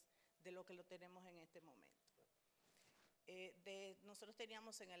flexibles de lo que lo tenemos en este momento. Nosotros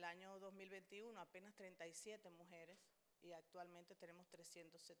teníamos en el año 2021 apenas 37 mujeres y actualmente tenemos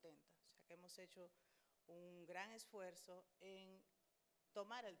 370. O sea que hemos hecho un gran esfuerzo en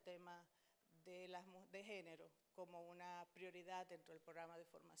tomar el tema de género como una prioridad dentro del programa de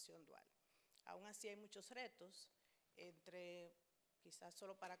formación dual. Aún así hay muchos retos, quizás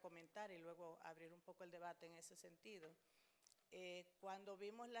solo para comentar y luego abrir un poco el debate en ese sentido. Cuando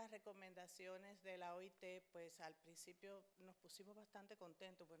vimos las recomendaciones de la OIT, pues al principio nos pusimos bastante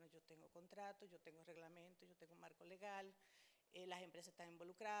contentos. Bueno, yo tengo contrato, yo tengo reglamento, yo tengo un marco legal, las empresas están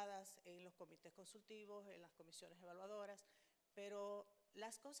involucradas en los comités consultivos, en las comisiones evaluadoras, pero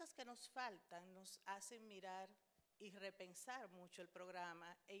las cosas que nos faltan nos hacen mirar y repensar mucho el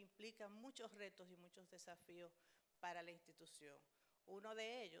programa e implican muchos retos y muchos desafíos para la institución. Uno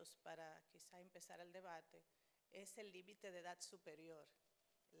de ellos, para quizá empezar el debate, es el límite de edad superior.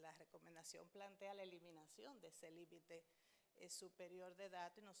 La recomendación plantea la eliminación de ese límite superior de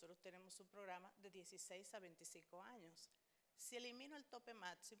edad y nosotros tenemos un programa de 16 a 25 años. Si elimino el tope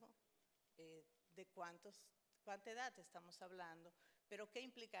máximo, ¿de cuánta edad estamos hablando? Pero ¿qué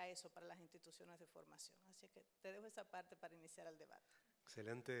implica eso para las instituciones de formación? Así que te dejo esa parte para iniciar el debate.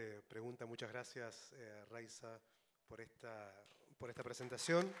 Excelente pregunta. Muchas gracias, Rayza, por esta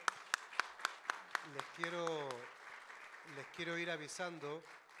presentación. Les quiero ir avisando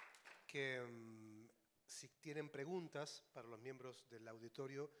que si tienen preguntas para los miembros del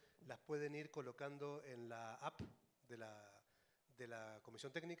auditorio, las pueden ir colocando en la app de la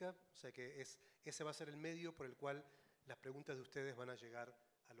Comisión Técnica. O sea que ese va a ser el medio por el cual las preguntas de ustedes van a llegar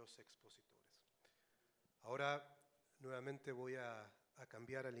a los expositores. Ahora, nuevamente voy a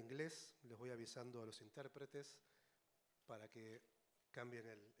cambiar al inglés. Les voy avisando a los intérpretes para que cambien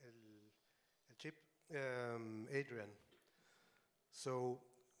el chip. Adrian, so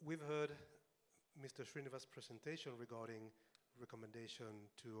we've heard Mr. Srinivas' presentation regarding recommendation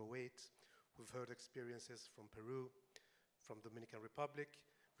 208. We've heard experiences from Peru, from Dominican Republic,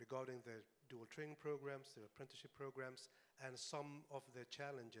 regarding the dual training programs, the apprenticeship programs, and some of the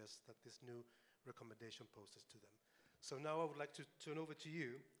challenges that this new recommendation poses to them. So now I would like to turn over to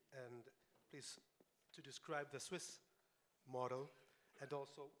you, and please to describe the Swiss model, and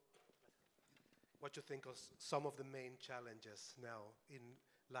also what you think of some of the main challenges now in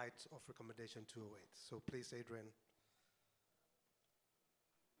light of recommendation 208. So please, Adrian.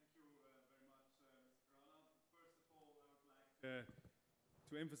 Thank you very much, Mr. Rana.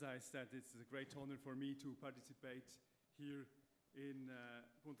 to emphasize that it's a great honor for me to participate here in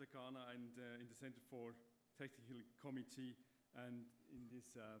Punta Cana and in the Center for Technical Committee and in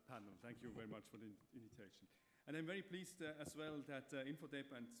this panel. Thank you very much for the invitation. And I'm very pleased as well that INFOTEP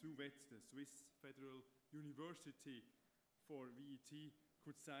and SFUVET, the Swiss Federal University for VET,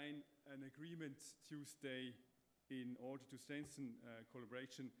 could sign an agreement Tuesday in order to strengthen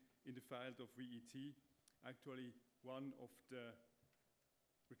collaboration in the field of VET. Actually, one of the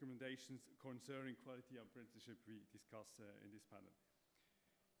recommendations concerning quality apprenticeship we discuss in this panel.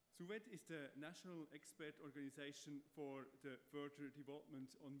 SFUVET is the national expert organization for the further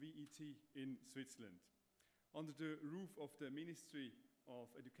development on VET in Switzerland. Under the roof of the Ministry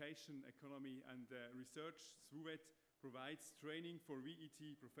of Education, Economy and Research, SFUVET provides training for VET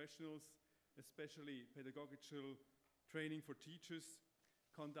professionals, especially pedagogical training for teachers,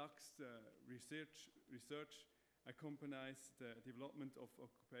 conducts research, accompanies the development of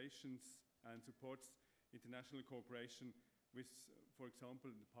occupations and supports international cooperation with, for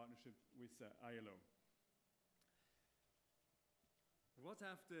example, the partnership with ILO. What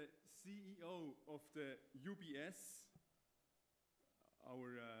have the CEO of the UBS,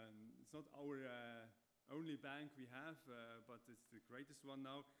 it's not our only bank we have, but it's the greatest one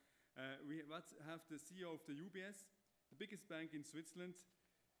now. What have the CEO of the UBS, the biggest bank in Switzerland,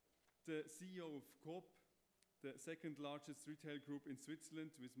 the CEO of Coop, the second largest retail group in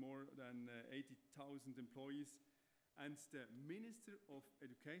Switzerland with more than 80,000 employees, and the Minister of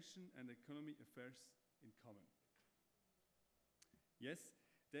Education and Economic Affairs in common. Yes,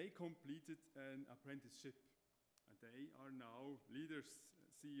 they completed an apprenticeship, and they are now leaders,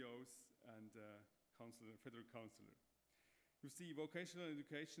 CEOs, and federal councillor. You see, vocational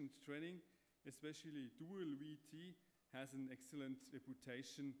education training, especially dual VET, has an excellent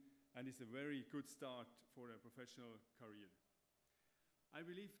reputation and is a very good start for a professional career. I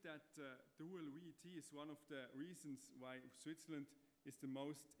believe that dual VET is one of the reasons why Switzerland is the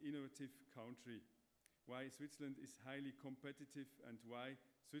most innovative country, why Switzerland is highly competitive, and why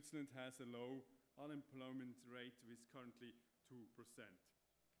Switzerland has a low unemployment rate with currently 2%.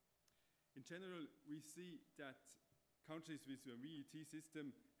 In general, we see that countries with a VET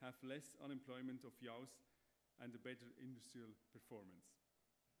system have less unemployment of youth and a better industrial performance.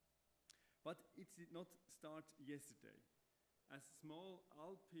 But it did not start yesterday. As a small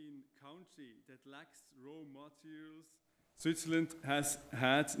alpine country that lacks raw materials, Switzerland has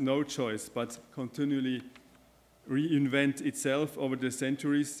had no choice but continually reinvent itself over the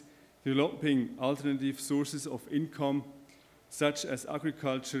centuries, developing alternative sources of income such as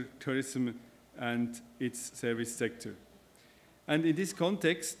agriculture, tourism, and its service sector. And in this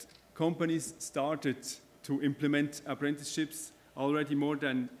context, companies started to implement apprenticeships already more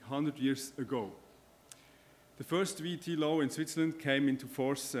than 100 years ago. The first VET law in Switzerland came into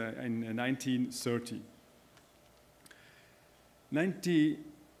force in 1930.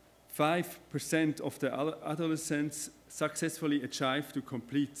 95% of the adolescents successfully achieve to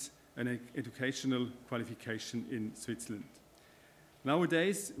complete an educational qualification in Switzerland.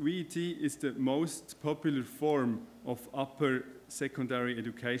 Nowadays, VET is the most popular form of upper secondary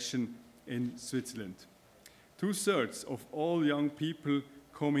education in Switzerland. 2/3 of all young people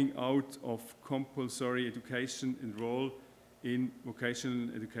coming out of compulsory education enroll in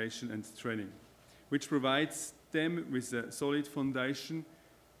vocational education and training, which provides them with a solid foundation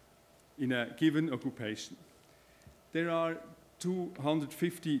in a given occupation. There are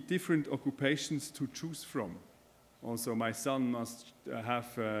 250 different occupations to choose from. Also, my son must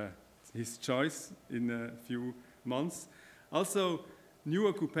have his choice in a few months. Also, new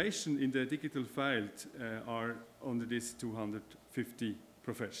occupations in the digital field are under these 250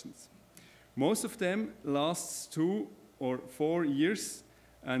 professions. Most of them last 2 or 4 years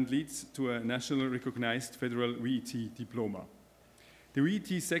and leads to a national recognized federal VET diploma. The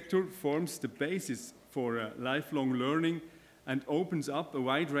VET sector forms the basis for lifelong learning and opens up a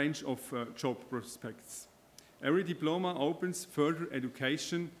wide range of job prospects. Every diploma opens further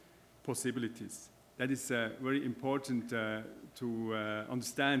education possibilities. That is very important to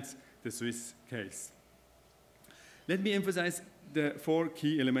understand the Swiss case. Let me emphasize the 4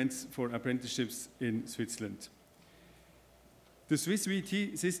 key elements for apprenticeships in Switzerland. The Swiss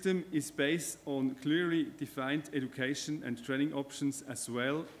VET system is based on clearly defined education and training options as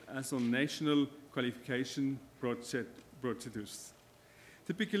well as on national qualification procedures.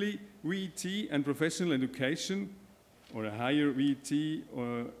 Typically, VET and professional education, or a higher VET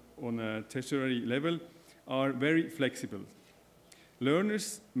or on a tertiary level, are very flexible.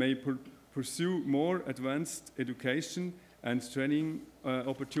 Learners may pursue more advanced education and training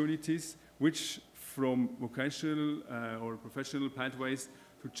opportunities which from vocational or professional pathways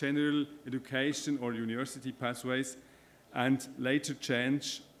to general education or university pathways, and later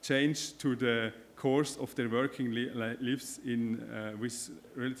change to the course of their working lives with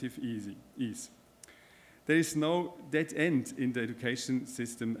relative ease. There is no dead end in the education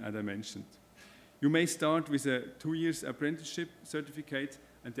system, as I mentioned. You may start with a 2 years apprenticeship certificate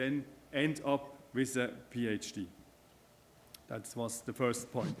and then end up with a PhD. That was the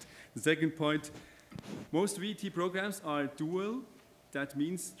first point. The second point, most VT programs are dual. That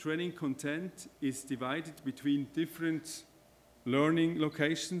means training content is divided between different learning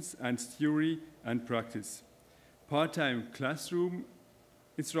locations and theory and practice. Part-time classroom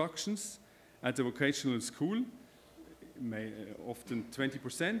instructions at a vocational school, often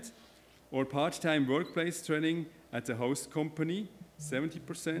 20%, or part-time workplace training at a host company,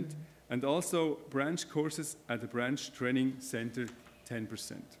 70%, and also branch courses at a branch training center,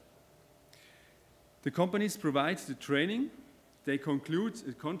 10%. The companies provide the training, they conclude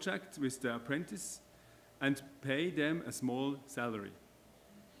a contract with the apprentice and pay them a small salary.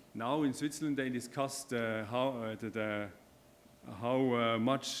 Now in Switzerland they discussed how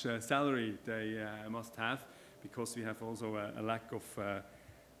much salary they must have, because we have also a lack of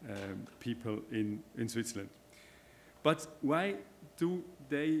people in Switzerland. But why do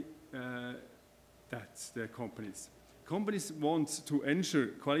they the companies? Companies want to ensure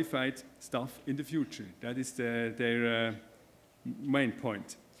qualified staff in the future. That is their main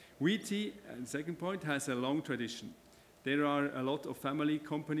point. WT, second point, has a long tradition. There are a lot of family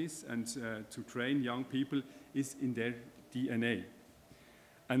companies, and to train young people is in their DNA.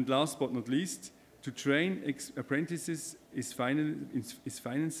 And last but not least, to train apprentices is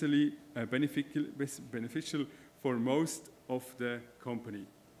financially beneficial for most of the companies.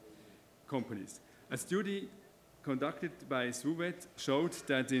 A study conducted by SFUVET showed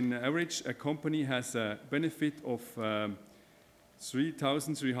that in average a company has a benefit of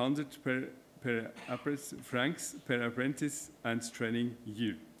 3,300 francs per apprentice and training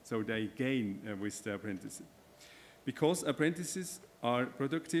year. So they gain with the apprentices. Because apprentices are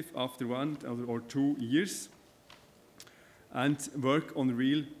productive after 1 or 2 years and work on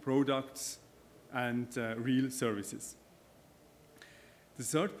real products and real services. The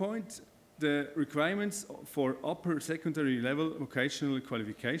third point, the requirements for upper secondary level vocational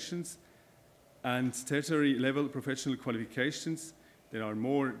qualifications and tertiary level professional qualifications, there are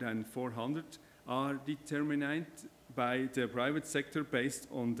more than 400, are determined by the private sector based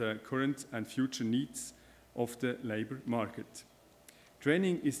on the current and future needs of the labor market.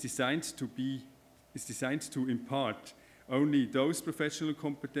 Training is designed to impart only those professional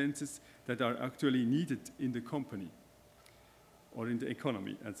competences that are actually needed in the company or in the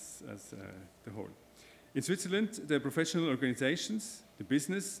economy as the whole. In Switzerland, the professional organizations, the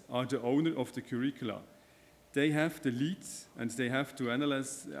business, are the owner of the curricula. They have the leads, and they have to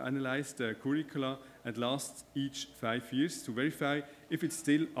analyze the curricula at last each 5 years to verify if it's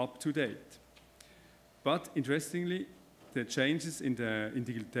still up to date. But interestingly, the changes in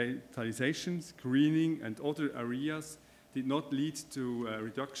digitalization, screening, and other areas did not lead to a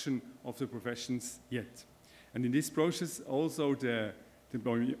reduction of the professions yet. And in this process, also the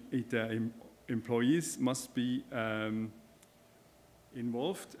employees must be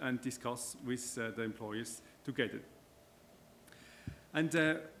involved and discuss with the employers together. And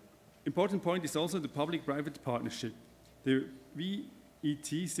the important point is also the public-private partnership. The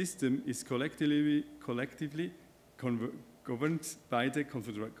VET system is collectively governed by the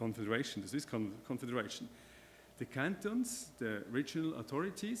Confederation, the Swiss Confederation. The cantons, the regional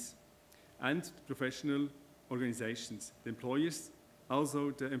authorities, and professional organizations, the employers,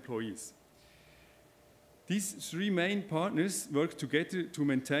 also the employees. These three main partners work together to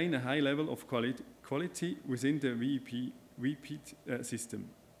maintain a high level of quality within the VET system.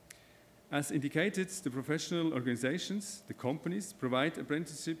 As indicated, the professional organizations, the companies, provide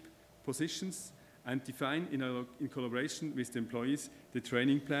apprenticeship positions and define in collaboration with the employees the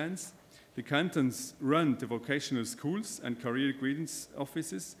training plans. The cantons run the vocational schools and career guidance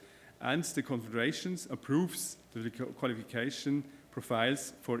offices, and the confederations approves the qualification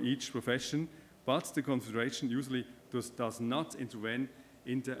profiles for each profession, but the confederation usually does not intervene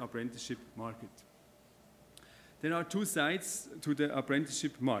in the apprenticeship market. There are two sides to the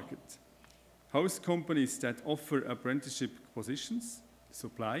apprenticeship market. Host companies that offer apprenticeship positions,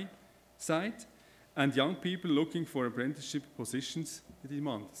 supply side, and young people looking for apprenticeship positions, the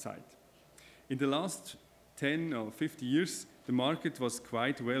demand side. In the last 10 or 50 years, the market was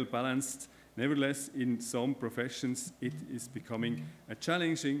quite well balanced. Nevertheless, in some professions, it is becoming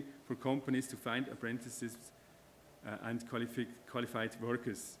challenging for companies to find apprentices and qualified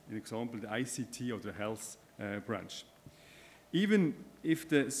workers, in example, the ICT or the health branch. Even if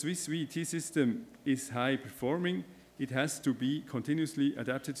the Swiss VAT system is high performing, it has to be continuously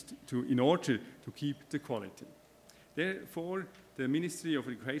adapted in order to keep the quality. Therefore, the Ministry of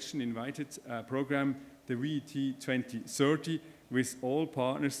Education invited a program, the VAT 2030, with all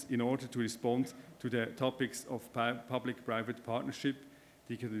partners in order to respond to the topics of public-private partnership,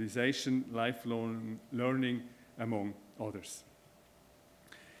 digitalization, lifelong learning, among others.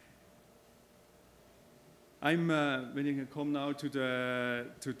 When I come now to the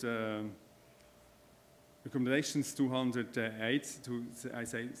recommendations 208, I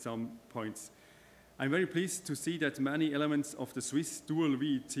say some points. I'm very pleased to see that many elements of the Swiss dual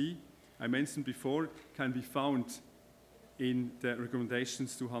VAT I mentioned before can be found in the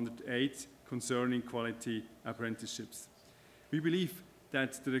recommendations 208 concerning quality apprenticeships. We believe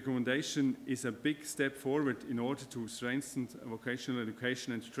that the recommendation is a big step forward in order to strengthen vocational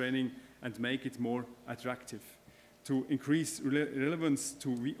education and training and make it more attractive, to increase relevance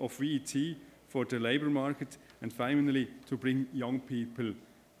of VAT for the labor market, and finally to bring young people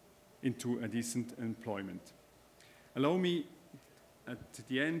into a decent employment. Allow me at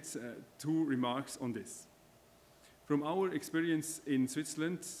the end 2 remarks on this. From our experience in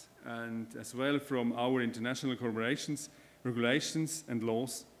Switzerland and as well from our international collaborations, regulations and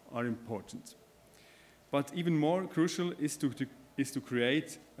laws are important. But even more crucial is to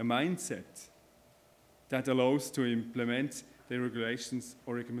create a mindset that allows to implement the regulations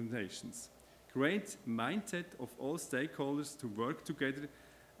or recommendations. Create a mindset of all stakeholders to work together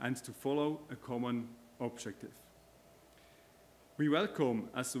and to follow a common objective. We welcome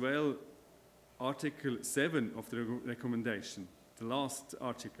as well Article 7 of the recommendation, the last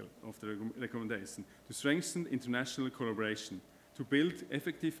article of the recommendation, to strengthen international collaboration, to build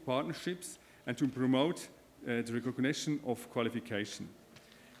effective partnerships and to promote the recognition of qualification.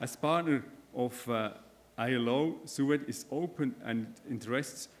 As partner of ILO, SFUVET is open and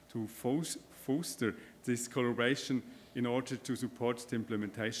interested to foster this collaboration in order to support the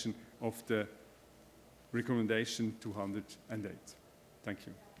implementation of the recommendation 208. Thank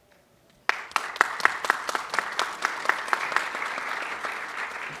you.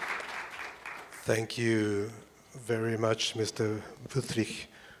 Thank you very much, Mr. Wüthrich,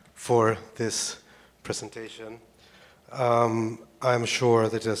 for this presentation. I'm sure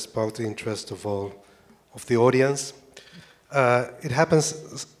that it's about the interest of all of the audience. It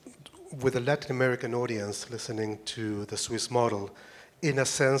happens with a Latin American audience listening to the Swiss model, in a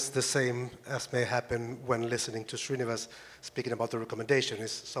sense the same as may happen when listening to Srinivas speaking about the recommendation.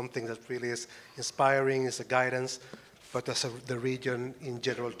 It's something that really is inspiring, is a guidance, but as the region in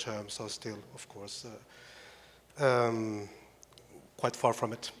general terms are still, of course, quite far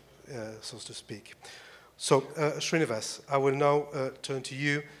from it, so to speak. So, Srinivas, I will now turn to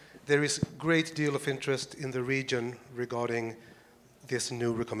you. There is a great deal of interest in the region regarding this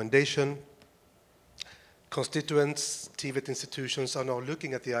new recommendation. Constituents, TVET institutions are now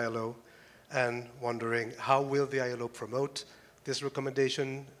looking at the ILO and wondering how will the ILO promote this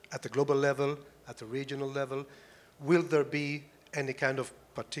recommendation at the global level, at the regional level? Will there be any kind of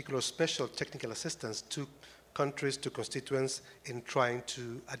particular special technical assistance to countries, to constituents in trying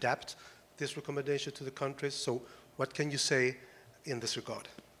to adapt this recommendation to the countries? So what can you say in this regard?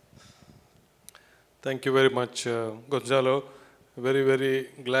 Thank you very much, Gonzalo. Very, very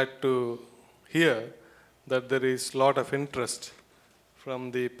glad to hear that there is a lot of interest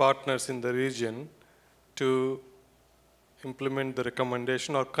from the partners in the region to implement the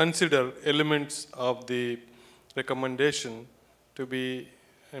recommendation or consider elements of the recommendation to be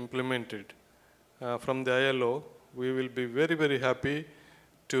implemented. From the ILO, we will be very, very happy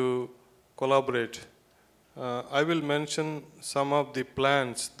to collaborate. I will mention some of the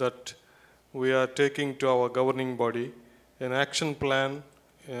plans that we are taking to our governing body, an action plan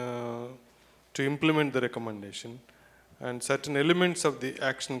to implement the recommendation, and certain elements of the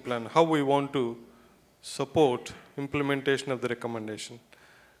action plan, how we want to support implementation of the recommendation.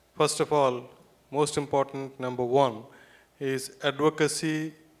 First of all, most important, number 1, is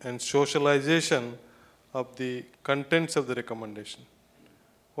advocacy and socialization of the contents of the recommendation.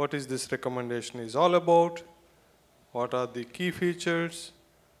 What is this recommendation is all about? What are the key features?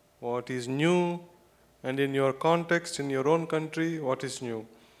 What is new? And in your context, in your own country, what is new?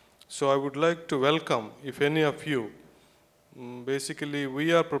 So I would like to welcome, if any of you, basically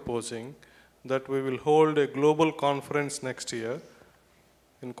we are proposing that we will hold a global conference next year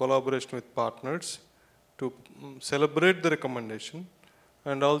in collaboration with partners to celebrate the recommendation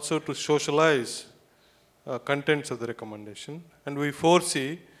and also to socialize contents of the recommendation. And we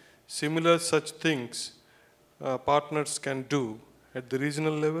foresee similar such things partners can do at the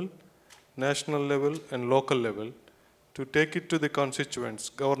regional level, national level, and local level to take it to the constituents,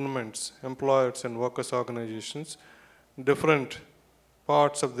 governments, employers, and workers' organizations, different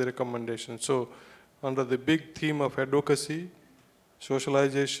parts of the recommendation. So, under the big theme of advocacy,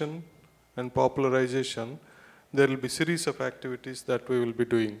 socialization, and popularization, there will be series of activities that we will be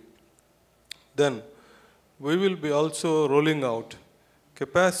doing. Then, we will be also rolling out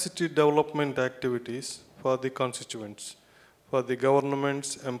capacity development activities for the constituents, for the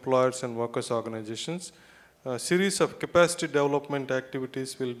governments, employers, and workers' organizations. A series of capacity development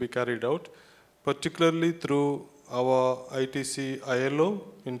activities will be carried out, particularly through our ITC ILO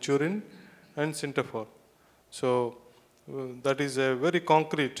in Turin and Sintafor. So that is a very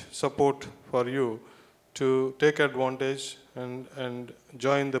concrete support for you to take advantage and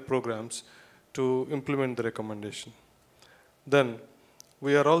join the programs to implement the recommendation. Then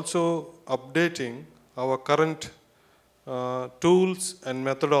we are also updating our current tools and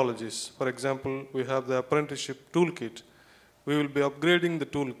methodologies. For example, we have the apprenticeship toolkit. We will be upgrading the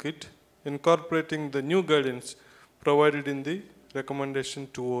toolkit, incorporating the new guidance provided in the recommendation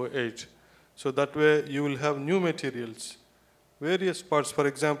 208. So that way you will have new materials, various parts. For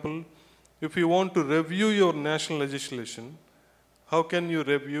example, if you want to review your national legislation, how can you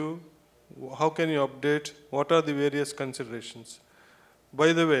review, how can you update, what are the various considerations?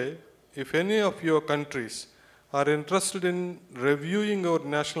 By the way, if any of your countries are interested in reviewing our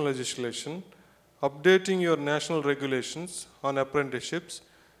national legislation, updating your national regulations on apprenticeships,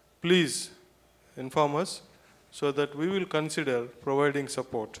 please inform us so that we will consider providing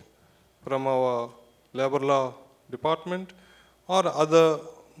support from our labor law department or other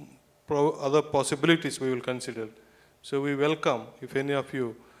possibilities we will consider. So we welcome if any of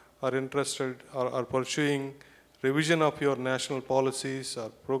you are interested or are pursuing revision of your national policies or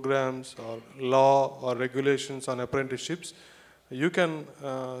programs or law or regulations on apprenticeships, you can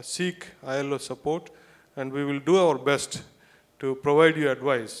seek ILO support, and we will do our best to provide you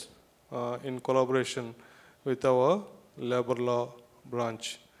advice in collaboration with our labor law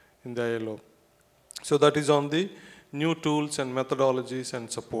branch in the ILO. So that is on the new tools and methodologies and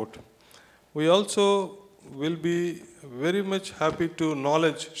support. We also will be very much happy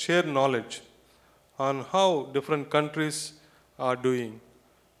to share knowledge on how different countries are doing.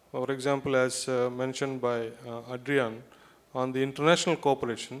 For example, as mentioned by Adrian, on the international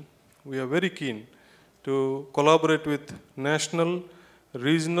cooperation, we are very keen to collaborate with national,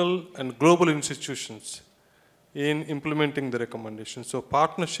 regional, and global institutions in implementing the recommendations. So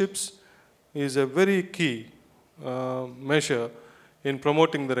partnerships is a very key measure in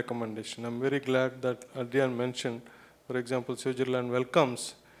promoting the recommendation. I'm very glad that Adrian mentioned, for example, Switzerland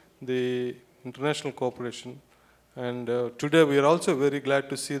welcomes the international cooperation. And today we are also very glad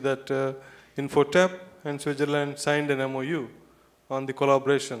to see that INFOTEP and Switzerland signed an MOU on the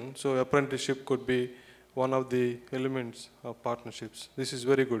collaboration. So apprenticeship could be one of the elements of partnerships. This is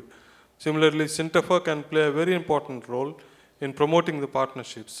very good. Similarly, Sintafor can play a very important role in promoting the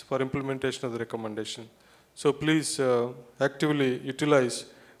partnerships for implementation of the recommendation. So please actively utilize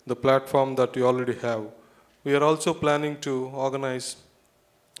the platform that you already have. We are also planning to organize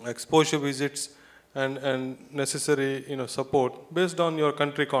exposure visits and necessary support based on your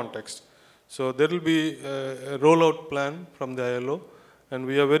country context. So there will be a rollout plan from the ILO, and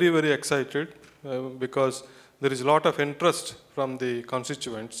we are very, very excited because there is a lot of interest from the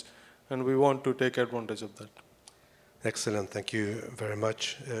constituents, and we want to take advantage of that. Excellent. Thank you very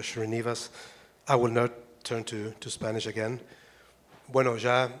much, Srinivas. I will now turn to Spanish again. Bueno,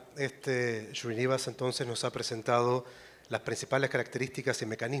 ya Srinivas entonces nos ha presentado las principales características y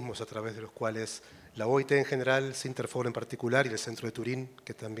mecanismos a través de los cuales la OIT en general, Sintafor en particular y el Centro de Turín,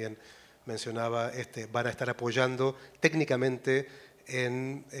 que también mencionaba, van a estar apoyando técnicamente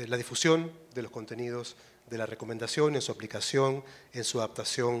en la difusión de los contenidos de la recomendación, en su aplicación, en su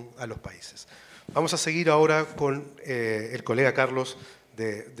adaptación a los países. Vamos a seguir ahora con el colega Carlos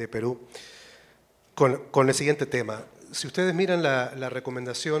de Perú, con el siguiente tema. Si ustedes miran la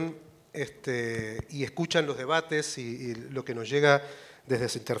recomendación y escuchan los debates y lo que nos llega desde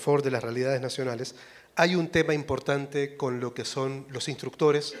Sintafor de las realidades nacionales, hay un tema importante con lo que son los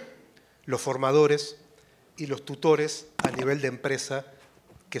instructores, los formadores y los tutores a nivel de empresa,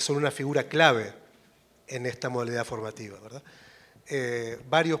 que son una figura clave en esta modalidad formativa, ¿verdad?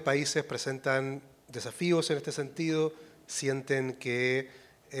 Varios países presentan desafíos en este sentido, sienten que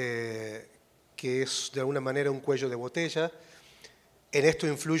es de alguna manera un cuello de botella. En esto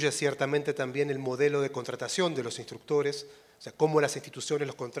influye ciertamente también el modelo de contratación de los instructores, o sea, cómo las instituciones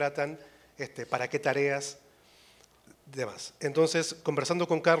los contratan, para qué tareas, demás. Entonces, conversando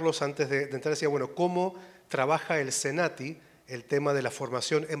con Carlos antes de entrar, decía, bueno, ¿cómo trabaja el SENATI el tema de la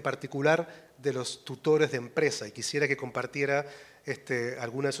formación, en particular de los tutores de empresa, y quisiera que compartiera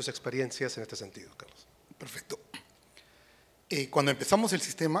alguna de sus experiencias en este sentido, Carlos. Perfecto. Cuando empezamos el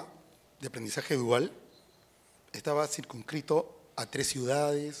sistema de aprendizaje dual, estaba circunscrito a 3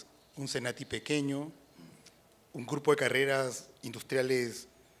 ciudades, un SENATI pequeño, un grupo de carreras industriales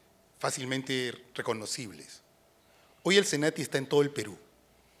fácilmente reconocibles. Hoy el SENATI está en todo el Perú.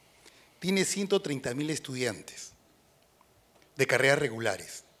 Tiene 130.000 estudiantes de carreras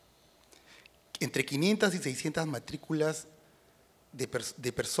regulares, entre 500 y 600 matrículas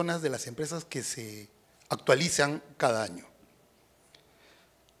de personas de las empresas que se actualizan cada año.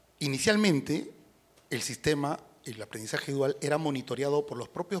 Inicialmente, el sistema, el aprendizaje dual, era monitoreado por los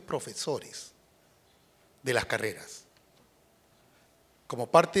propios profesores de las carreras. Como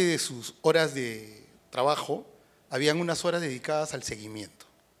parte de sus horas de trabajo, habían unas horas dedicadas al seguimiento.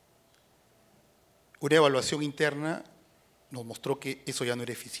 Una evaluación interna nos mostró que eso ya no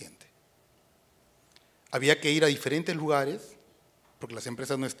era eficiente. Había que ir a diferentes lugares, porque las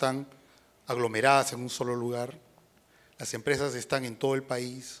empresas no están aglomeradas en un solo lugar. Las empresas están en todo el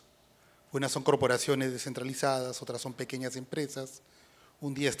país. Unas son corporaciones descentralizadas, otras son pequeñas empresas.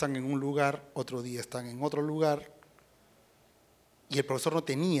 Un día están en un lugar, otro día están en otro lugar. Y el profesor no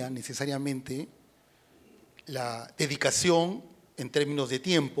tenía necesariamente la dedicación en términos de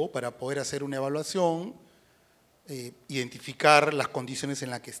tiempo para poder hacer una evaluación, identificar las condiciones en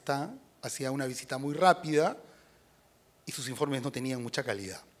las que está, hacía una visita muy rápida y sus informes no tenían mucha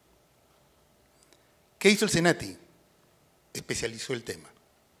calidad. ¿Qué hizo el SENATI? Especializó el tema.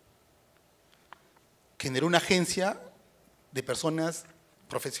 Generó una agencia de personas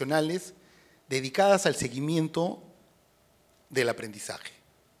profesionales dedicadas al seguimiento del aprendizaje.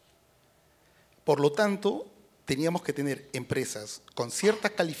 Por lo tanto, teníamos que tener empresas con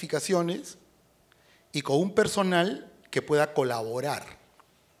ciertas calificaciones y con un personal que pueda colaborar,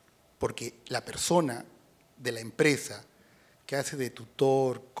 porque la persona de la empresa que hace de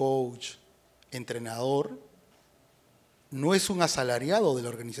tutor, coach, entrenador, no es un asalariado de la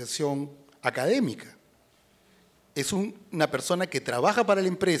organización académica. Es una persona que trabaja para la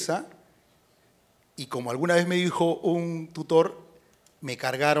empresa y, como alguna vez me dijo un tutor, me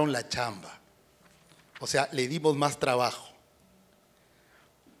cargaron la chamba. O sea, le dimos más trabajo.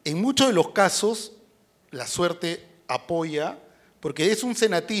 En muchos de los casos, la suerte apoya, porque es un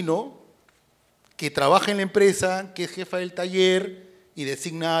senatino que trabaja en la empresa, que es jefa del taller y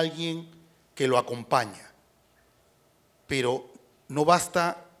designa a alguien que lo acompaña. Pero no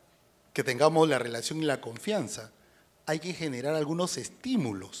basta que tengamos la relación y la confianza. Hay que generar algunos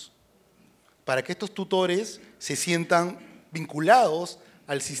estímulos para que estos tutores se sientan vinculados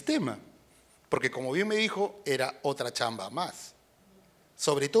al sistema. Porque, como bien me dijo, era otra chamba más.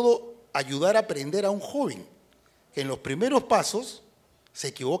 Sobre todo, ayudar a aprender a un joven que en los primeros pasos se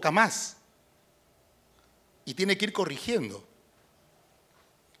equivoca más y tiene que ir corrigiendo.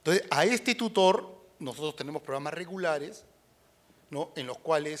 Entonces, a este tutor, nosotros tenemos programas regulares, ¿no?, en los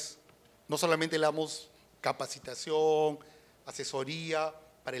cuales no solamente le damos capacitación, asesoría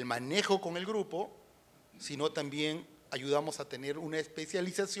para el manejo con el grupo, sino también ayudamos a tener una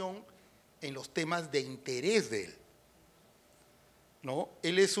especialización en los temas de interés de él, ¿no?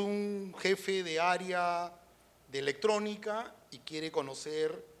 Él es un jefe de área de electrónica y quiere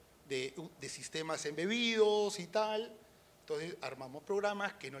conocer de sistemas embebidos y tal. Entonces armamos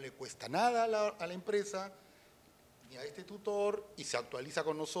programas que no le cuesta nada a la empresa ni a este tutor y se actualiza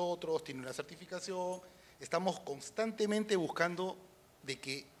con nosotros, tiene una certificación. Estamos constantemente buscando de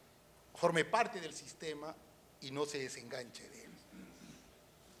que forme parte del sistema y no se desenganche de él.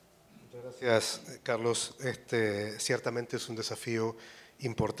 Muchas gracias, Carlos. Ciertamente es un desafío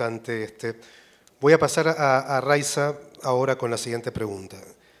importante. Voy a pasar a Rayza ahora con la siguiente pregunta.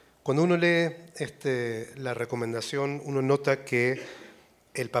 Cuando uno lee la recomendación, uno nota que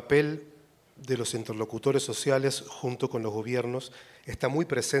el papel de los interlocutores sociales junto con los gobiernos está muy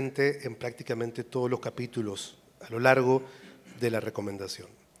presente en prácticamente todos los capítulos a lo largo de la recomendación.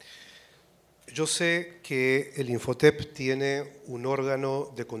 Yo sé que el INFOTEP tiene un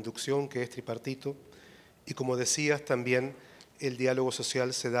órgano de conducción que es tripartito y, como decías, también el diálogo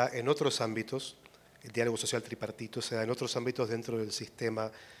social se da en otros ámbitos, el diálogo social tripartito se da en otros ámbitos dentro del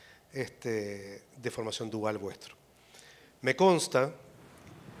sistema de formación dual vuestro. Me consta,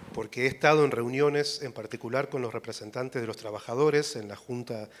 porque he estado en reuniones en particular con los representantes de los trabajadores en la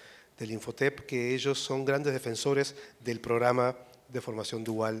Junta del INFOTEP, que ellos son grandes defensores del programa de formación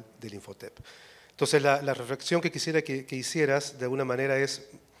dual del INFOTEP. Entonces, la reflexión que quisiera que hicieras de alguna manera es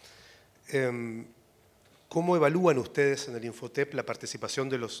 ¿Cómo evalúan ustedes en el INFOTEP la participación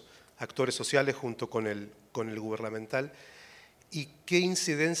de los actores sociales junto con el gubernamental? ¿Y qué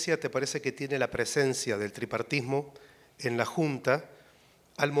incidencia te parece que tiene la presencia del tripartismo en la Junta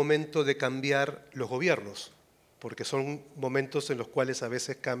al momento de cambiar los gobiernos? Porque son momentos en los cuales a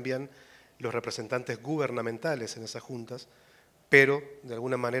veces cambian los representantes gubernamentales en esas juntas, pero de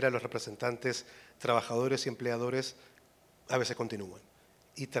alguna manera los representantes trabajadores y empleadores a veces continúan.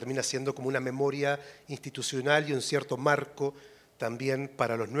 Y termina siendo como una memoria institucional y un cierto marco también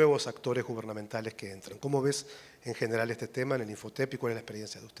para los nuevos actores gubernamentales que entran. ¿Cómo ves en general este tema en el INFOTEP y cuál es la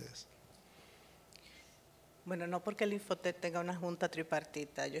experiencia de ustedes? Bueno, no porque el INFOTEP tenga una junta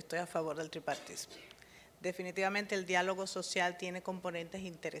tripartita, yo estoy a favor del tripartismo. Definitivamente el diálogo social tiene componentes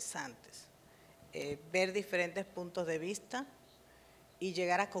interesantes. Ver diferentes puntos de vista y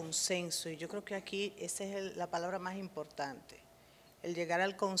llegar a consenso. Y yo creo que aquí esa es la palabra más importante. El llegar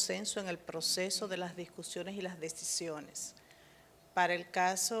al consenso en el proceso de las discusiones y las decisiones. Para el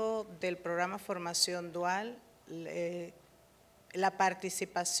caso del programa Formación Dual, la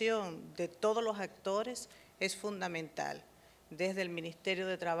participación de todos los actores es fundamental, desde el Ministerio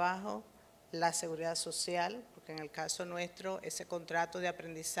de Trabajo, la Seguridad Social, porque en el caso nuestro ese contrato de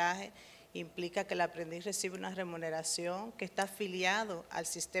aprendizaje implica que el aprendiz recibe una remuneración que está afiliado al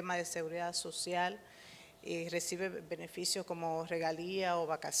sistema de seguridad social, y recibe beneficios como regalía o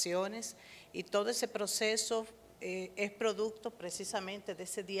vacaciones, y todo ese proceso es producto precisamente de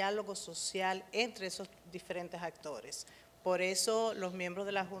ese diálogo social entre esos diferentes actores. Por eso los miembros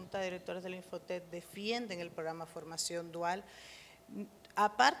de la Junta de Directores del INFOTEP defienden el programa Formación Dual,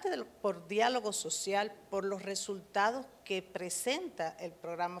 aparte por diálogo social, por los resultados que presenta el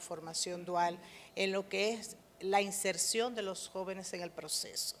programa Formación Dual en lo que es la inserción de los jóvenes en el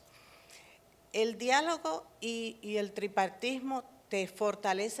proceso. El diálogo y el tripartismo te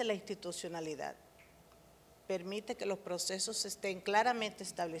fortalece la institucionalidad, permite que los procesos estén claramente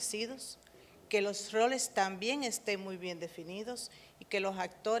establecidos, que los roles también estén muy bien definidos y que los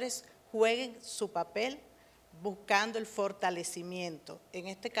actores jueguen su papel buscando el fortalecimiento. En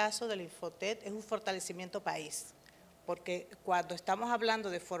este caso del INFOTEP es un fortalecimiento país, porque cuando estamos hablando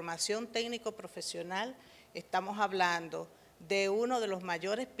de formación técnico-profesional, estamos hablando de uno de los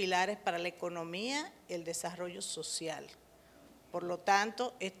mayores pilares para la economía, el desarrollo social. Por lo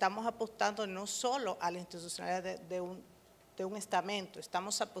tanto, estamos apostando no solo a la institucionalidad de un estamento,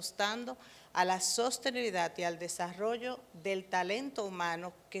 estamos apostando a la sostenibilidad y al desarrollo del talento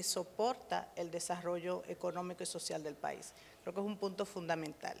humano que soporta el desarrollo económico y social del país. Creo que es un punto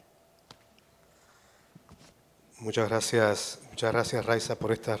fundamental. Muchas gracias Rayza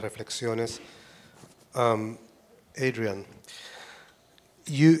por estas reflexiones. Adrian,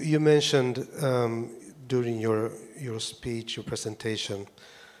 you mentioned during your speech, your presentation,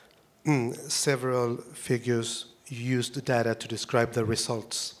 several figures used the data to describe the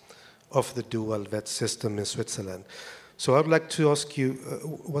results of the dual vet system in Switzerland. So I'd like to ask you,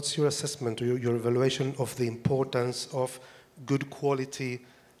 what's your assessment or your evaluation of the importance of good quality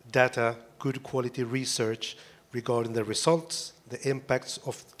data, good quality research regarding the results, the impacts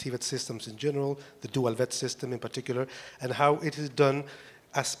of TVET systems in general, the dual vet system in particular, and how it is done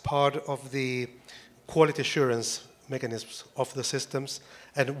as part of the quality assurance mechanisms of the systems,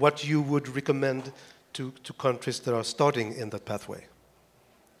 and what you would recommend to countries that are starting in that pathway?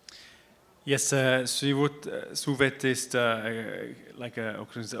 Yes, SFUVET is like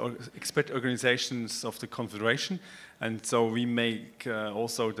expert organizations of the Confederation, and so we make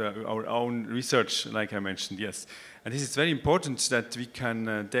also our own research, like I mentioned, yes. And this is very important that we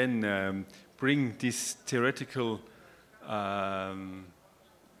can then bring these theoretical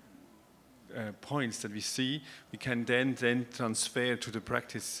points that we see, we can then transfer to the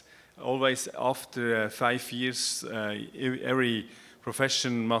practice. Always after 5 years, every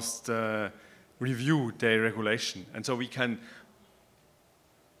profession must review their regulation. And so we can,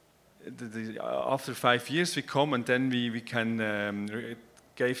 after 5 years we come and then we can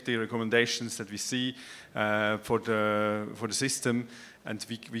give the recommendations that we see for the system, and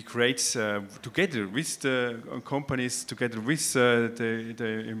we create together with the companies, together with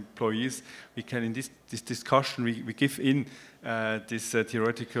the employees, we can in this discussion we give in this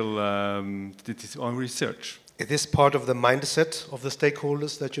theoretical this own research. Is this part of the mindset of the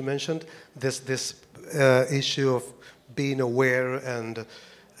stakeholders that you mentioned? This issue of being aware and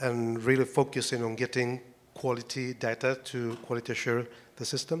really focusing on getting quality data to quality assure the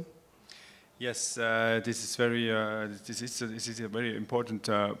system? Yes, this is a very important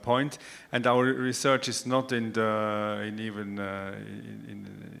point, and our research is not in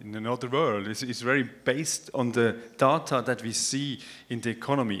another world. It's very based on the data that we see in the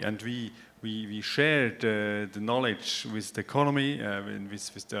economy, and we share the knowledge with the economy,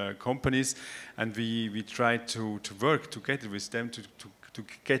 with the companies, and we try to work together with them to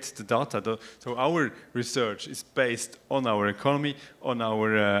get the data. So our research is based on our economy, on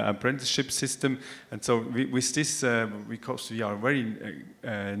our apprenticeship system, and so with this, because we are very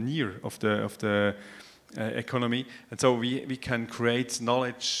near of the economy, and so we can create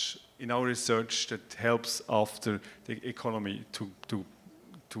knowledge in our research that helps after the economy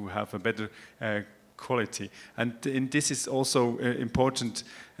to have a better quality. And this is also important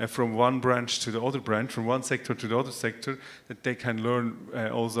from one branch to the other branch, from one sector to the other sector, that they can learn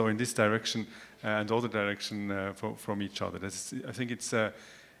also in this direction and other direction from each other. I think it's a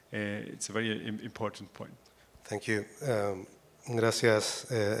very important point. Thank you.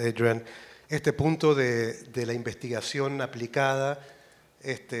 Gracias, Adrian. Este punto de la investigación aplicada,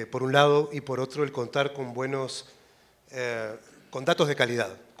 por un lado, y por otro, el contar con con datos de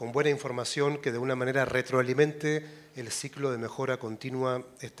calidad, con buena información que de una manera retroalimente el ciclo de mejora continua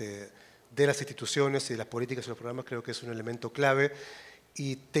de las instituciones y de las políticas y los programas, creo que es un elemento clave.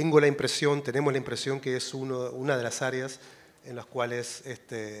 Y tenemos la impresión que es una de las áreas en las cuales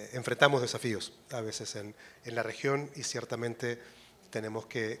enfrentamos desafíos a veces en la región, y ciertamente tenemos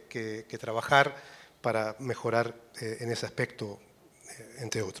que trabajar para mejorar en ese aspecto,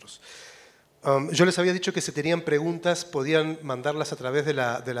 entre otros. Yo les había dicho que si tenían preguntas podían mandarlas a través de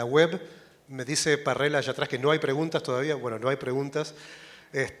la web. Me dice Parrela allá atrás que no hay preguntas todavía. Bueno, no hay preguntas.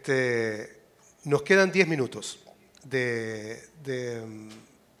 Nos quedan 10 minutos del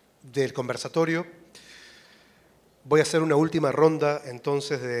conversatorio. Voy a hacer una última ronda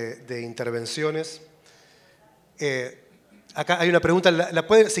entonces de intervenciones. Acá hay una pregunta.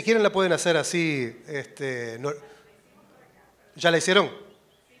 Si quieren la pueden hacer así. ¿Ya la hicieron?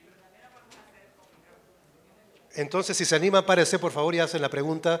 Entonces, si se animan, párense, por favor, y hacen la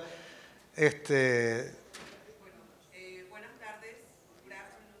pregunta. Buenas tardes. Good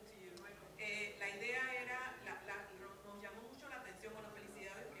afternoon to you. La idea era, nos llamó mucho la atención, bueno,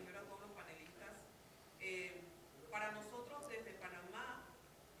 felicidades primero a todos los panelistas. Para nosotros desde Panamá,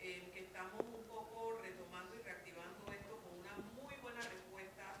 que estamos un poco retomando y reactivando esto con una muy buena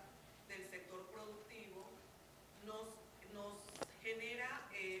respuesta del sector productivo, nos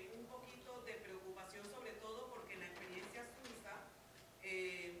genera un poquito de preocupación, sobre todo porque en la experiencia suiza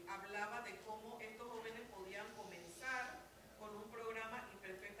hablaba de cómo estos jóvenes podían comenzar con un programa y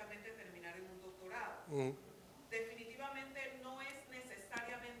perfectamente terminar en un doctorado. Definitivamente no es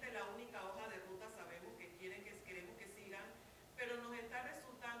necesariamente la única hoja de ruta, sabemos que queremos que sigan, pero nos está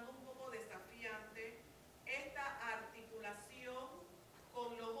resultando un poco desafiante esta articulación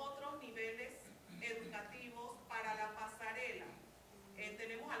con los otros niveles educativos para la pasarela.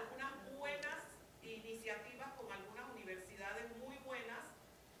 Tenemos algunas buenas iniciativas con algunas universidades muy buenas,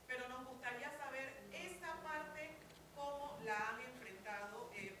 pero nos gustaría saber esa parte, cómo la han enfrentado,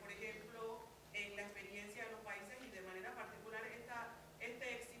 por ejemplo, en la experiencia de los países y de manera particular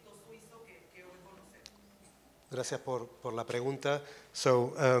este éxito suizo que hoy conocemos. Gracias por la pregunta.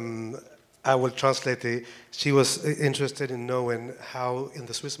 So, I will translate. She was interested in knowing how, in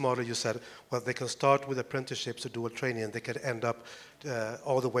the Swiss model, you said, well, they can start with apprenticeships or dual training, and they can end up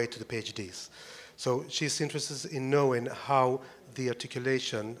all the way to the PhDs. So she's interested in knowing how the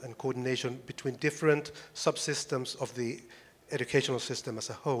articulation and coordination between different subsystems of the educational system as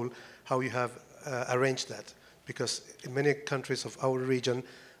a whole, how you have arranged that. Because in many countries of our region,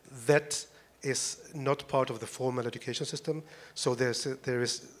 that is not part of the formal education system. So there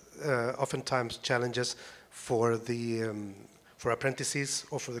is oftentimes challenges for apprentices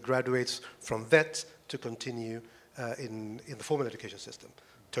or for the graduates from that to continue in the formal education system,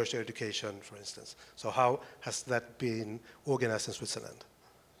 tertiary education, for instance. So how has that been organized in Switzerland?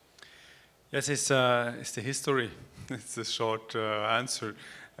 Yes, it's the history. It's a short answer.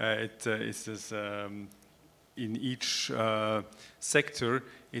 It's in each sector,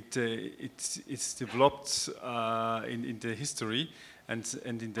 it's developed in the history. And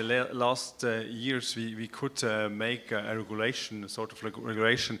in the last years, we could make a regulation, a sort of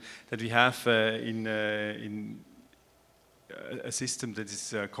regulation that we have in a system that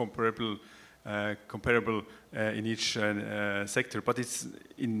is comparable in each sector. But it's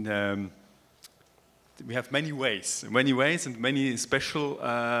we have many ways and many special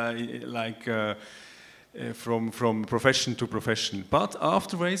from profession to profession. But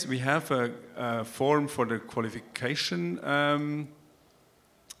afterwards, we have a form for the qualification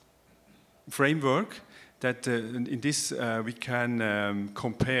framework that in this we can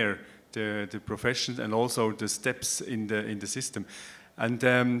compare the professions and also the steps in the system. And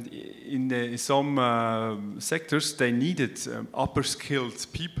in some sectors, they needed upper skilled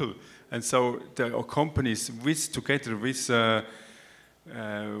people. And so the companies, together with the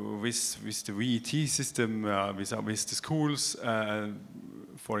VET system, with the schools,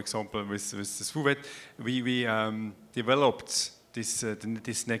 for example, with the SFUVET, we developed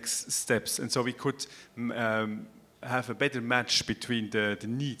this next steps. And so we could have a better match between the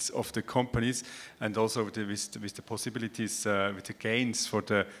needs of the companies and also with the possibilities, with the gains for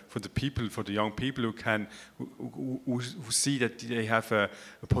the people, for the young people who see that they have a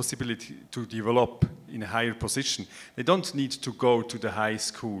possibility to develop in a higher position. They don't need to go to the high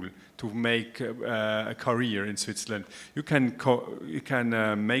school to make a career in Switzerland. You can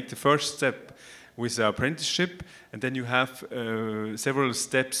make the first step with the apprenticeship, and then you have several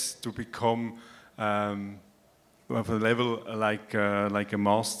steps to become of a level like a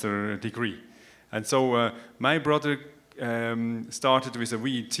master degree. And so my brother started with a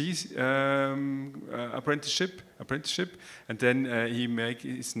VET apprenticeship, and then he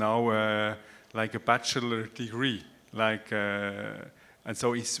is now like a bachelor degree, and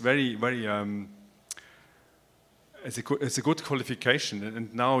so it's very it's a good qualification.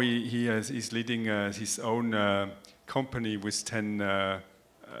 And now he's leading his own company with 10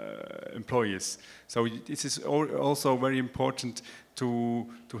 employees. So this is also very important to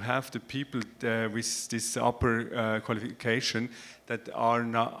have the people with this upper qualification that are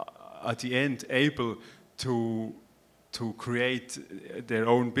not at the end able to create their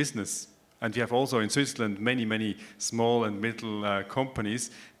own business. And we have also in Switzerland many small and middle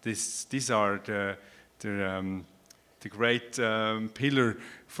companies. These are the great pillar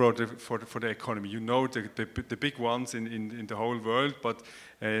for the economy. You know the big ones in the whole world, but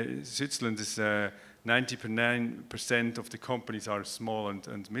Switzerland is 99% of the companies are small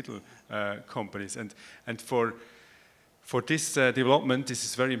and middle companies, and for this development, this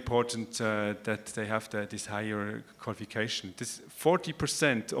is very important that they have this higher qualification.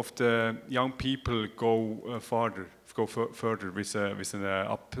 40% of the young people go further with an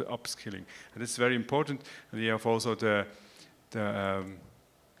upskilling, and it's very important. And we have also the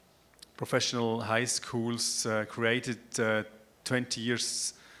professional high schools created 20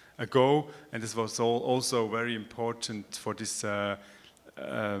 years ago, and this was also very important for this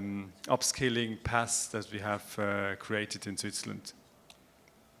upskilling path that we have created in Switzerland.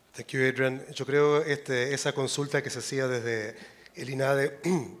 Thank you, Adrian. Yo creo esa consulta que se hacía desde el INADE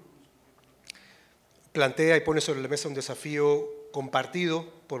plantea y pone sobre la mesa un desafío compartido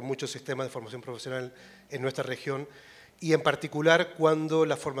por muchos sistemas de formación profesional en nuestra región, y en particular cuando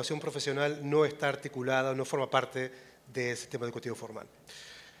la formación profesional no está articulada, no forma parte del sistema educativo formal.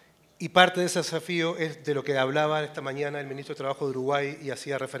 Y parte de ese desafío es de lo que hablaba esta mañana el ministro de Trabajo de Uruguay, y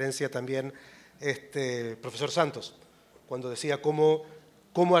hacía referencia también el profesor Santos, cuando decía cómo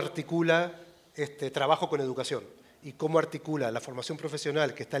articula trabajo con educación y cómo articula la formación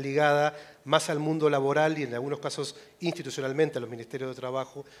profesional, que está ligada más al mundo laboral y en algunos casos institucionalmente a los ministerios de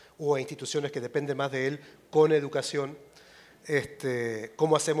trabajo o a instituciones que dependen más de él, con educación.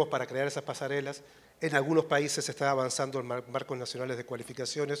 Cómo hacemos para crear esas pasarelas. En algunos países se está avanzando en marcos nacionales de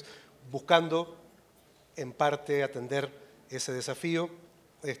cualificaciones, buscando en parte atender ese desafío.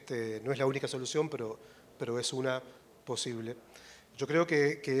 No es la única solución, pero es una posible. Yo creo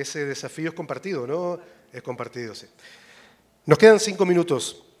que ese desafío es compartido, ¿no? Es compartido, sí. Nos quedan 5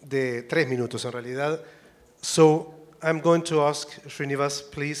 minutos, 3 minutos en realidad. So I'm going to ask Srinivas,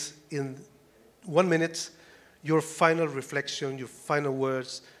 please, in 1 minute, your final reflection, your final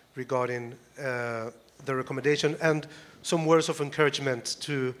words regarding the recommendation, and some words of encouragement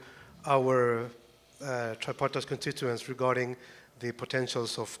to our tripartite constituents regarding the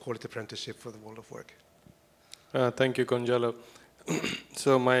potentials of quality apprenticeship for the world of work. Thank you, Gonzalo.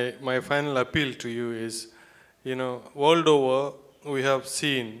 So my final appeal to you is, world over we have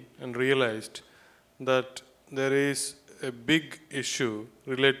seen and realized that there is a big issue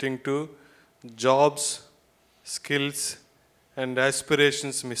relating to jobs, skills, and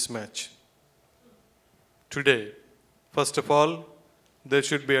aspirations mismatch. Today, first of all, there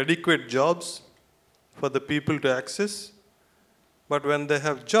should be adequate jobs for the people to access, but when they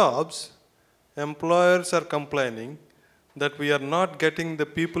have jobs, employers are complaining that we are not getting the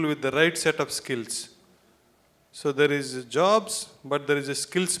people with the right set of skills. So there is jobs, but there is a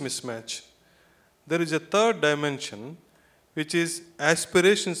skills mismatch. There is a third dimension, which is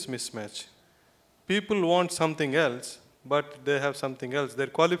aspirations mismatch. People want something else, but they have something else. Their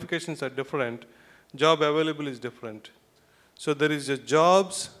qualifications are different. Job available is different. So there is a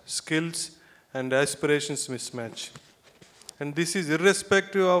jobs, skills, and aspirations mismatch. And this is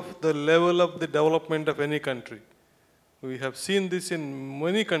irrespective of the level of the development of any country. We have seen this in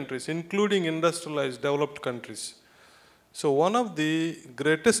many countries, including industrialized, developed countries. So one of the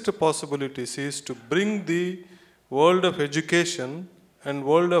greatest possibilities is to bring the world of education and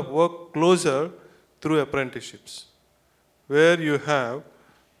world of work closer through apprenticeships, where you have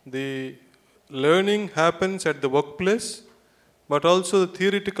the learning happens at the workplace, but also the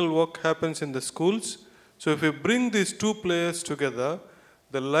theoretical work happens in the schools. So if you bring these two players together,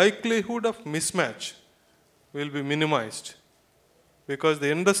 the likelihood of mismatch will be minimized, because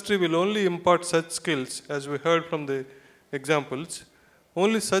the industry will only impart such skills, as we heard from the examples,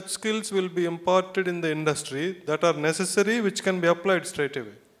 only such skills will be imparted in the industry that are necessary, which can be applied straight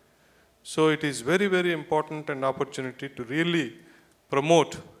away. So it is very, very important an opportunity to really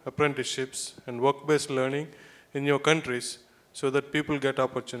promote apprenticeships and work-based learning in your countries so that people get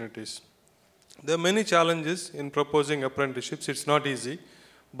opportunities. There are many challenges in proposing apprenticeships. It's not easy,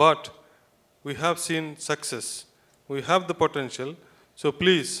 but we have seen success. We have the potential. So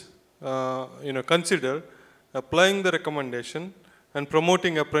please, consider applying the recommendation and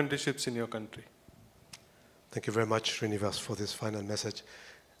promoting apprenticeships in your country. Thank you very much, Srinivas, for this final message.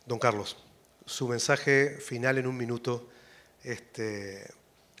 Don Carlos, su mensaje final en un minuto.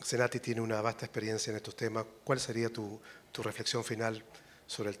 SENATI tiene una vasta experiencia en estos temas. ¿Cuál sería tu reflexión final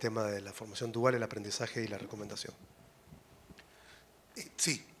sobre el tema de la formación dual, el aprendizaje y la recomendación?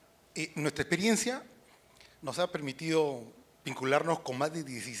 Sí, nuestra experiencia nos ha permitido vincularnos con más de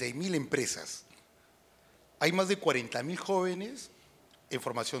 16.000 empresas. Hay más de 40.000 jóvenes en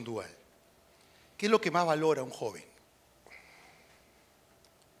formación dual. ¿Qué es lo que más valora un joven?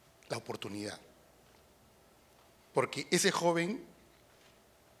 La oportunidad. Porque ese joven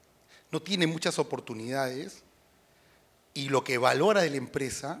no tiene muchas oportunidades y lo que valora de la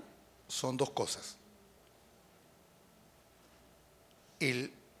empresa son dos cosas.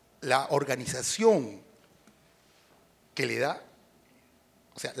 La organización que le da,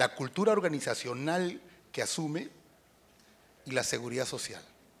 o sea, la cultura organizacional que asume, y la seguridad social.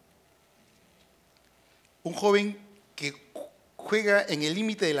 Un joven que juega en el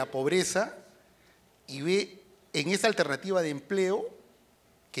límite de la pobreza y ve en esa alternativa de empleo,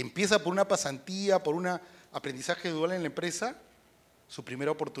 que empieza por una pasantía, por un aprendizaje dual en la empresa, su primera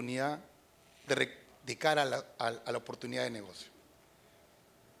oportunidad de cara a la oportunidad de negocio.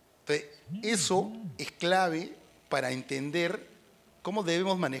 Entonces, eso es clave para entender cómo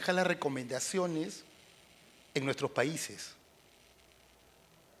debemos manejar las recomendaciones en nuestros países.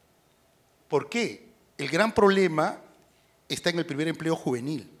 ¿Por qué? El gran problema está en el primer empleo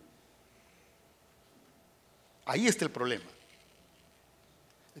juvenil. Ahí está el problema.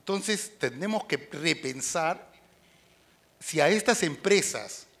 Entonces, tenemos que repensar si a estas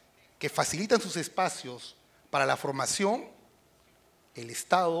empresas que facilitan sus espacios para la formación, el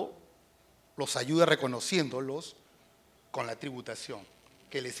Estado los ayuda reconociéndolos con la tributación,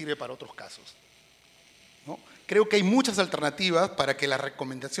 que les sirve para otros casos, ¿no? Creo que hay muchas alternativas para que las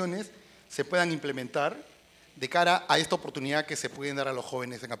recomendaciones se puedan implementar de cara a esta oportunidad que se pueden dar a los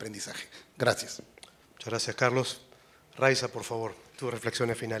jóvenes en aprendizaje. Gracias. Muchas gracias, Carlos. Rayza, por favor, tus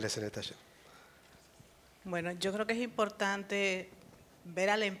reflexiones finales en detalle. Bueno, yo creo que es importante ver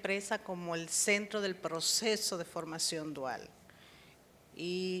a la empresa como el centro del proceso de formación dual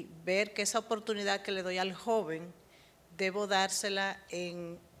y ver que esa oportunidad que le doy al joven debo dársela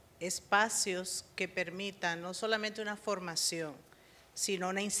en espacios que permitan no solamente una formación, sino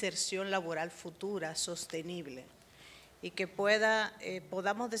una inserción laboral futura, sostenible, y que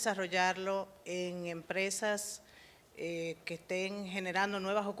podamos desarrollarlo en empresas que estén generando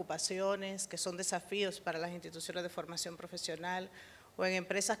nuevas ocupaciones, que son desafíos para las instituciones de formación profesional, o en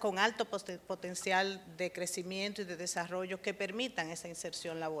empresas con alto potencial de crecimiento y de desarrollo que permitan esa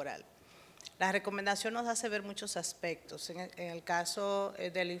inserción laboral. La recomendación nos hace ver muchos aspectos. En el caso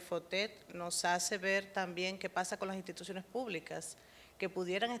del INFOTEP nos hace ver también qué pasa con las instituciones públicas que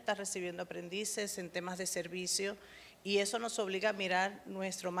pudieran estar recibiendo aprendices en temas de servicio, y eso nos obliga a mirar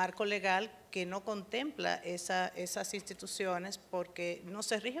nuestro marco legal que no contempla esas instituciones porque no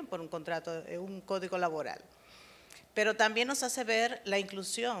se rigen por un contrato, un código laboral. Pero también nos hace ver la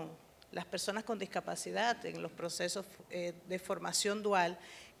inclusión, las personas con discapacidad en los procesos de formación dual,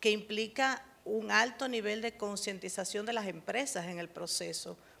 que implica un alto nivel de concientización de las empresas en el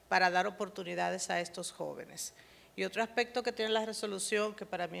proceso para dar oportunidades a estos jóvenes. Y otro aspecto que tiene la resolución, que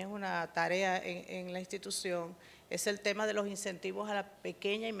para mí es una tarea en la institución, es el tema de los incentivos a la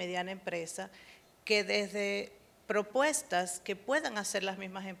pequeña y mediana empresa, que desde propuestas que puedan hacer las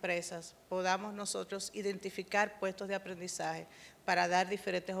mismas empresas, podamos nosotros identificar puestos de aprendizaje para dar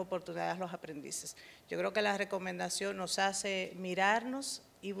diferentes oportunidades a los aprendices. Yo creo que la recomendación nos hace mirarnos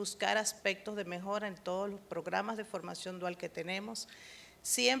y buscar aspectos de mejora en todos los programas de formación dual que tenemos,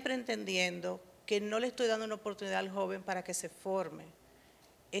 siempre entendiendo que no le estoy dando una oportunidad al joven para que se forme.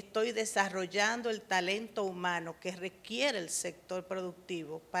 Estoy desarrollando el talento humano que requiere el sector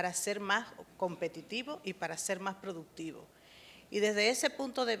productivo para ser más competitivo y para ser más productivo. Y desde ese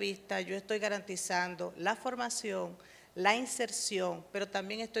punto de vista yo estoy garantizando la formación, la inserción, pero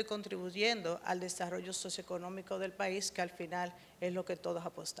también estoy contribuyendo al desarrollo socioeconómico del país, que al final es lo que todos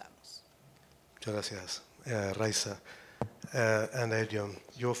apostamos. Muchas gracias, Rayza. And Adrian,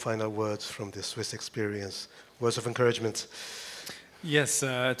 your final words from the Swiss experience, words of encouragement. Yes,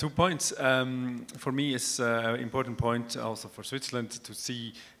 2 points. For me, it's an important point also for Switzerland to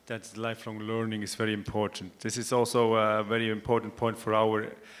see that lifelong learning is very important. This is also a very important point for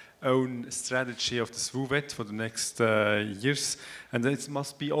our own strategy of the SFUVET for the next years, and it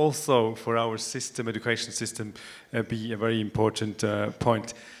must be also for our system, education system, be a very important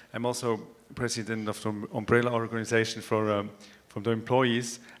point. I'm also president of the umbrella organization for the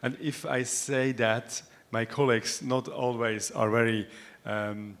employees, and if I say that, my colleagues not always are very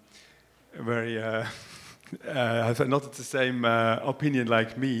have not the same opinion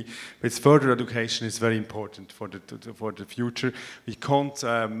like me. But further education is very important for the future. We can't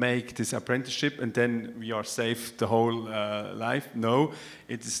make this apprenticeship and then we are safe the whole life. No,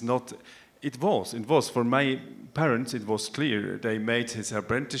 it is not. It was for my parents. It was clear they made his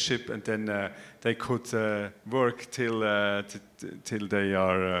apprenticeship and then they could work till they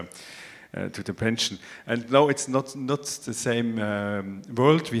are. To the pension. And no, it's not the same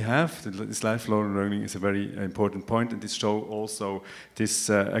world we have. This lifelong learning is a very important point, and this shows also this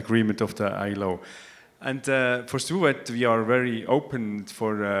agreement of the ILO. And for SFUVET, we are very open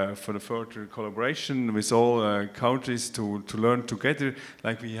for the further collaboration with all countries to learn together.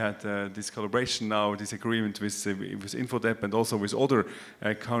 Like we had this collaboration now, this agreement with INFOTEP and also with other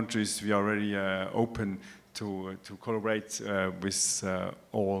countries. We are very open to collaborate with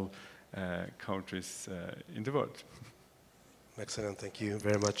all countries in the world. Excellent, thank you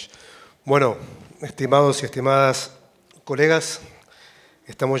very much. Bueno, estimados y estimadas colegas,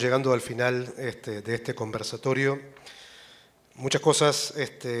 estamos llegando al final de este conversatorio. Muchas cosas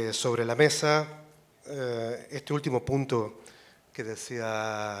sobre la mesa. Este último punto que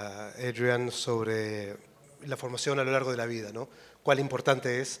decía Adrian sobre la formación a lo largo de la vida, ¿no? Cuán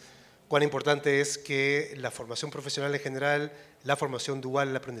importante es que la formación profesional en general, la formación dual,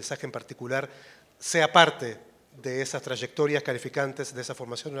 el aprendizaje en particular, sea parte de esas trayectorias calificantes, de esa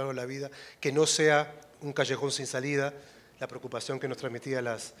formación a lo largo de la vida, que no sea un callejón sin salida, la preocupación que nos transmitían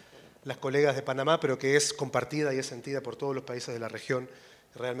las colegas de Panamá, pero que es compartida y es sentida por todos los países de la región,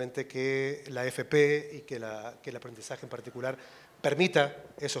 realmente que la FP y que el aprendizaje en particular permita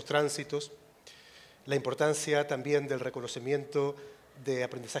esos tránsitos, la importancia también del reconocimiento de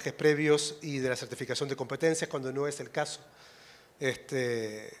aprendizajes previos y de la certificación de competencias cuando no es el caso,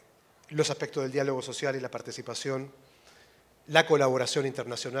 los aspectos del diálogo social y la participación, la colaboración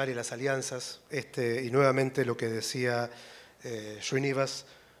internacional y las alianzas, y nuevamente lo que decía Srinivas,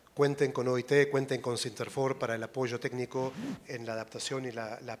 cuenten con OIT, cuenten con Sinterfor para el apoyo técnico en la adaptación y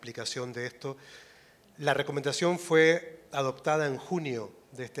la aplicación de esto. La recomendación fue adoptada en junio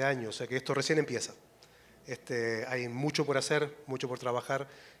de este año, o sea que esto recién empieza. Hay mucho por hacer, mucho por trabajar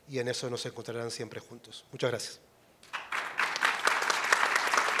y en eso nos encontrarán siempre juntos. Muchas gracias.